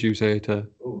what would you say to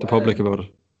the public about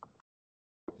it?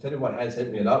 Tell you what has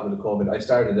helped me a lot with the COVID. I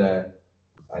started, and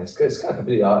it's kind of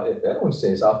completely, I don't want to say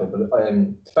it's often, but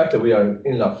the fact that we are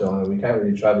in lockdown and we can't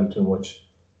really travel too much,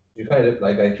 you kind of,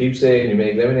 like I keep saying, you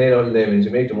make lemonade out of lemons,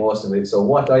 you make the most of it. So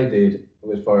what I did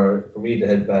was for me to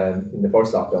help in the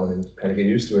first lockdown and kind of get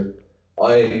used to it,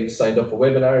 I signed up for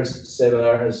webinars,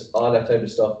 seminars, all that type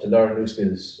of stuff to learn new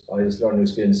skills. I just learned new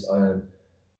skills.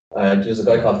 There's a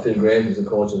guy called Phil Graham, who's a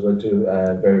coach as well too,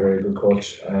 very, very good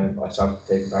coach. I started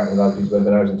taking part in a lot of these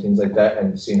webinars and things like that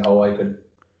and seeing how I could.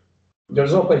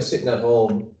 There's no point sitting at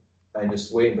home and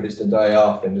just waiting for this to die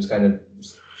off and just kind of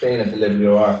staying at the level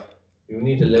you are. You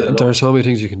need to level up. There are so many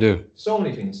things you can do. So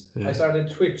many things. Yeah. I started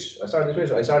Twitch. There's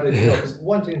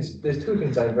two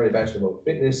things I'm very passionate about: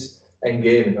 fitness and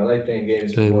gaming. I like playing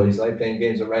games with boys. I like playing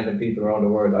games with random people around the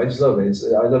world. I just love it.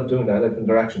 I love doing that. I love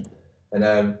interaction. And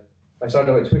I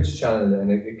started my Twitch channel, and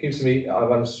it keeps me.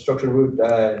 I'm on a structured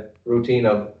routine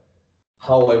of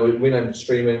how I would, when I'm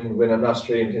streaming, when I'm not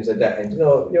streaming, things like that. And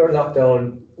you're locked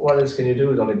down. What else can you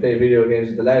do? Only play video games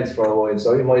with the lads for a while.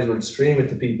 So you might as well stream it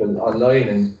to people online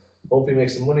and hopefully make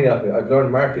some money off it. I've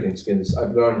learned marketing skills.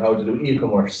 I've learned how to do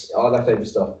e-commerce, all that type of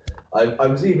stuff. I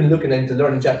was even looking into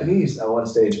learning Japanese at one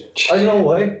stage. I don't know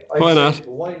why. Why not?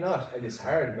 Why not? And it's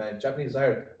hard, man. Japanese is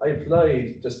hard. I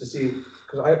applied just to see,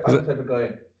 because I'm the type of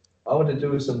guy, I want to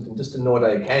do something just to know that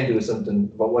I can do something,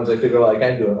 but once I figure out I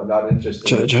can do it, I'm not interested.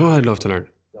 Do you know what I'd love to learn?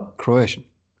 No. Croatian.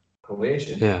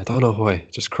 Croatian? Yeah, I don't know why.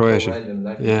 Just Croatian.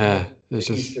 Yeah. It's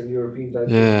just Eastern European type.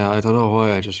 Yeah, I don't know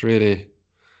why. I just really.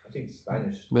 I think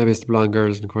Spanish. Maybe it's the blonde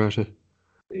girls in Croatia.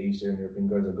 The Eastern European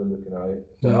girls are good looking,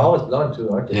 alright. They're always blonde too,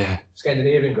 aren't they? Yeah.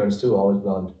 Scandinavian girls too, always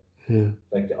blonde. Yeah.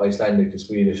 Like the Icelandic, the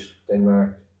Swedish,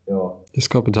 Denmark, Just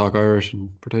come and talk Irish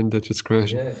and pretend that it's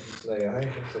Croatian. Yeah, it's like, I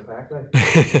think so back like.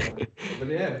 But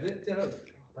yeah,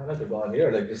 I like the blonde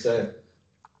here. Like this,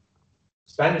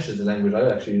 Spanish is a language I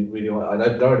actually really want, and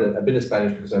I've learned a bit of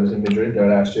Spanish because I was in Madrid there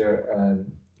last year,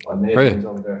 and I made friends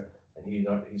over there,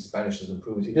 and his Spanish has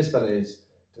improved. See, this fella is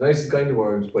the nicest guy in the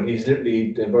world, but he's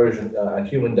literally the version a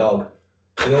human dog.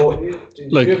 Did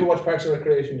you ever watch Parks and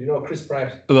Recreation? Do you know Chris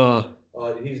Pratt? No.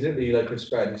 He's literally like Chris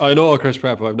Pratt. I know Chris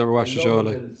Pratt, but I've never watched the show.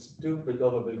 Like stupid,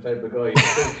 lovable type of guy.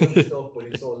 He's so good stuff, but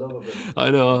he's so lovable.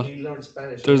 I know. He learned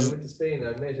Spanish. I went to Spain.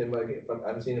 I met him. I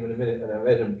haven't seen him in a minute, and I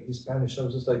met him. He's Spanish. I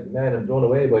was just like, man, I'm blown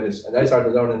away by this. And I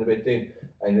started learning a bit thing.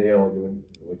 And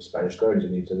with Spanish girls, you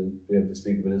need to be able to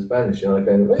speak a bit of Spanish. You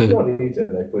don't need to,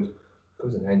 but it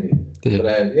comes in handy. Yeah. But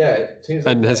it seems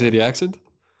like. And has he the accent?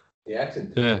 The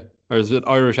accent. Yeah. Or is it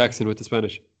Irish accent with the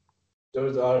Spanish? There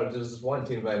was this one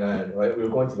thing, man, right? We were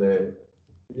going to the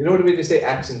way they say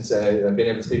accents and being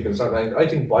able to speak in certain language. I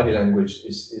think body language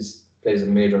plays a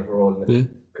major role in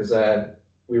it. Because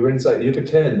we were inside, you could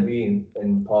tell me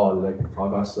and Paul, like Paul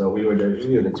Costello, we were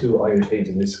the two Irish heads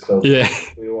in this club. Yeah.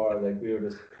 We were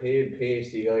just pale,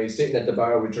 pasty guys sitting at the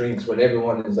bar with drinks when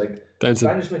everyone is like dancing.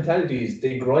 Spanish mentalities,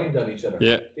 they grind on each other.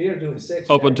 Yeah. They are doing sex.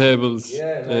 Up on tables.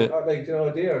 Yeah,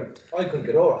 I couldn't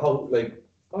get over how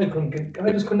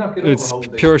I just could not get it's over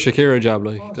how pure Shakira job,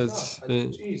 like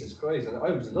Jesus Christ, and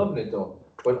I was loving it though.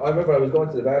 But I remember I was going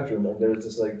to the bathroom and there was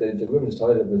just like the women's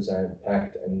toilet was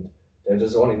packed and there's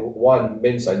just only one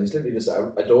men's side. There's literally just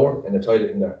a door and a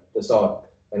toilet in there. That's all.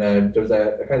 And there was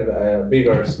a kind of a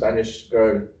bigger Spanish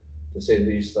girl, to say the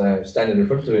least, standing in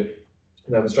front of it.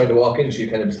 And I was trying to walk in. She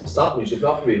kind of stopped me. She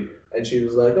blocked me. And she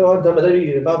was like, "Oh,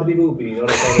 babidi boopy," you know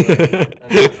what I'm saying?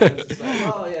 And I was just like,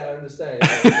 "Oh yeah, I understand."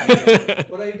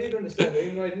 But I did understand,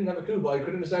 even though I didn't have a clue, but I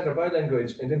could understand her body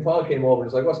language. And then Paul came over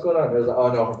and was like, "What's going on?" And I was like,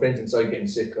 "Oh no, her friend's inside getting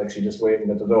sick. Like she's just waiting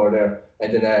at the door there."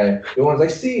 And then the one was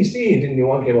like, "See," and then the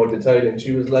one came out to the toilet and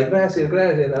she was like, "Gracias,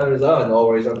 gracias." And I was like, "Oh no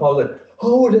worries." And Paul was like,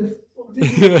 "Oh the fuck did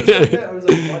you say that?" I was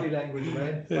like, "Body language,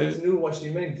 man." I just knew what she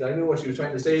meant. I knew what she was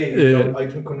trying to say. I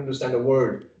couldn't understand a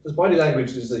word. Because body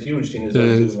language is a huge thing as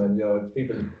well too, and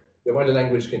people, your body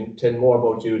language can tell more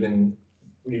about you than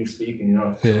you speaking,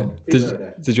 Yeah.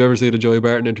 So, did you ever see the Joey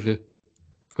Barton interview?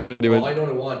 I know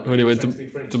the one. When he went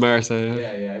to Marseille.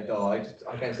 Yeah. No, I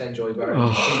can't stand Joey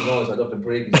Barton. He knows I love the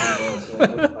break.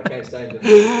 So I can't stand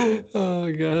him.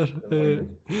 Oh god.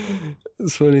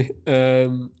 It's funny.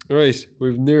 Right,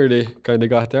 we've nearly kind of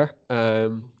got there.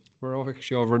 We're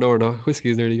actually over an hour now.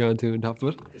 Whiskey's nearly gone too on top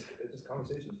of it.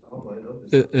 conversation's fun. I love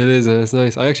this. It is. It's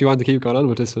nice. I actually want to keep going on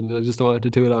with this one. I just don't want it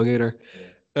to too long either.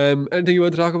 Anything you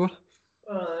want to talk about?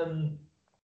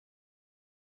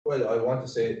 Well, I want to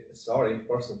say sorry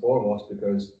first and foremost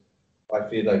because I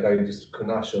feel like I just could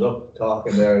not shut up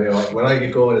talking there. You know, when I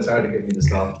get going, it's hard to get me to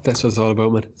stop. That's what it's all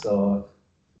about, man. So,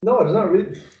 no, there's not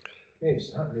really.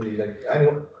 It's not really like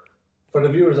anyone. For the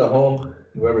viewers at home,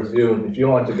 whoever's viewing, if you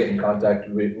want to get in contact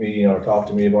with me or talk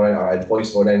to me about it or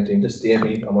advice about anything, just DM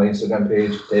me on my Instagram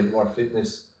page, David Moore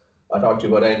Fitness. I'll talk to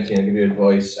you about anything, I'll give you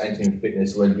advice, anything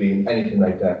fitness, well-being, anything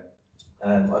like that.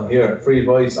 I'm here, free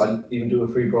advice. I'll even do a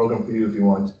free program for you if you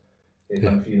want. If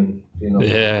I'm feeling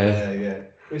yeah.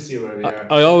 We'll see where we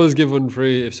are. I always give one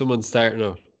free if someone's starting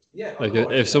out. Yeah. Like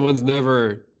if someone's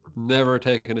never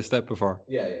taken a step before.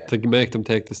 Yeah. To make them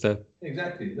take the step.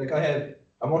 Exactly. Like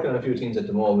I'm working on a few things at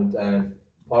the moment, and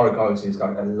Power County has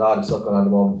got a lot of stuff going on at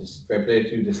the moment. Just fair play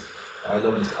to you. I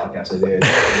love this podcast idea.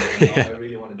 I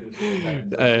really want to do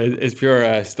something. It's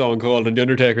pure Stone Cold and The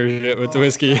Undertaker with the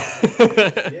whiskey. Yeah,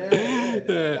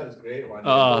 that was a great one.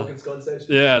 Broken Skull session.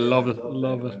 Yeah, love it.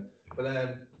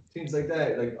 But things like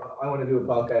that, like I want to do a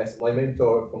podcast. My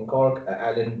mentor from Cork,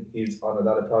 Alan, he's on a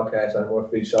lot of podcasts. I'm more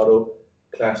free shout out.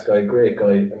 Class guy, great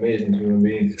guy, amazing human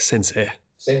being. Sensei,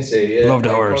 yeah. Love the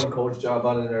hours. Coach Joe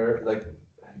Bollinger, like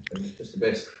just the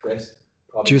best.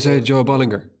 Did you say Joe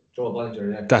Bollinger? Joe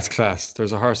Bollinger, yeah. That's class.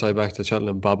 There's a horse I back to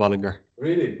Cheltenham, Bob Bollinger.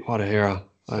 Really? What a hero.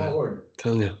 Small word.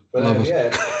 Telling you. But love it. Yeah,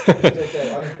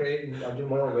 I'm doing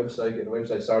my own website, and the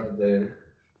website started to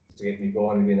get me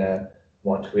going again.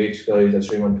 I'm on Twitch, guys. I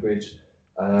stream on Twitch.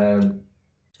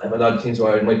 I have a lot of things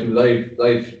where I might do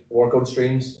live workout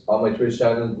streams on my Twitch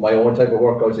channel. My own type of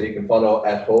workouts that you can follow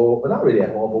at home. Well, not really at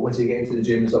home, but once you get into the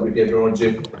gym and stuff, if you have your own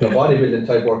gym. They're bodybuilding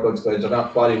type workouts, guys. They're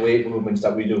not body weight movements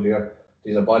that we do here.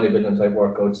 These are bodybuilding type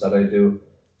workouts that I do.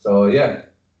 So yeah,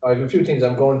 I have a few things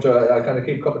I'm going to. I kind of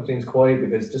keep a couple of things quiet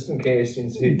because just in case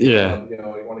things hit. Yeah.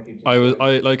 You want to keep.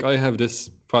 I have this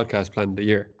podcast planned a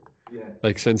year. Yeah.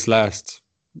 Like since last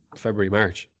February,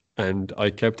 March, and I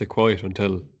kept it quiet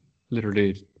until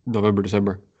literally November,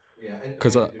 December. Yeah,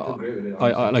 because I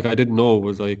didn't know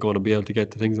was I going to be able to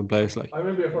get the things in place. Like I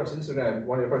remember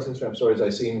one of your first Instagram stories I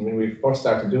seen when we first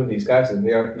started doing these classes.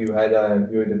 You had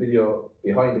the video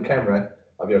behind the camera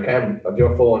of your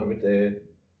phone with the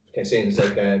saying it's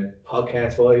like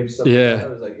podcast vibes. Yeah, I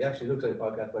was like, it actually looks like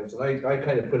podcast vibes, and I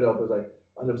kind of put it up. I was like,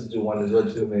 I'd love to do one as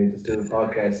well too, mate. Just do a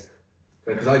podcast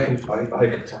because I can talk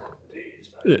for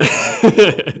days, man.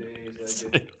 Days,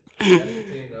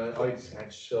 like I just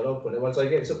can't shut up. And once I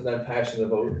get something I'm passionate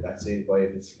about, that's it.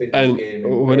 If it's fitness game,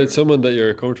 when it's someone that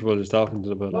you're comfortable just talking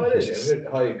to about, it is.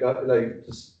 I got like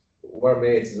just we're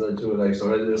mates as well too. Like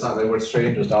so, it's not like we're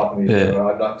strangers talking to each other.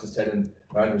 I'm not just telling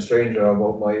a random stranger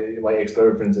about my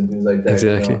ex-girlfriends and things like that.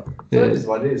 Exactly. So that is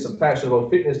what it is. I'm passionate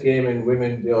about fitness, gaming,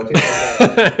 women. Things like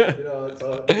that.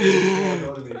 So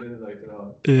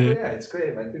yeah, it's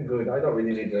great, man. It's been good. I don't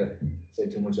really need to say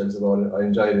too much else about it. I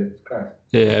enjoyed it. It's great.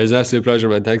 Yeah, it was absolutely a pleasure,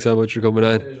 man. Thanks so much for coming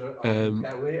on.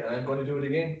 Can't wait, and I'm going to do it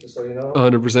again, just so you know.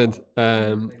 100%.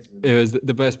 It was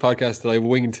the best podcast that I've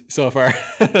winged so far,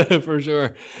 for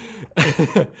sure.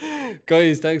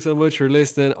 Guys, thanks so much for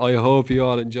listening. I hope you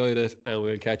all enjoyed it, and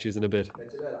we'll catch you in a bit.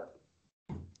 Catch you later.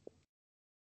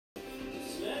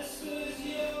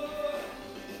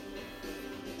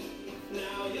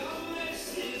 Now you're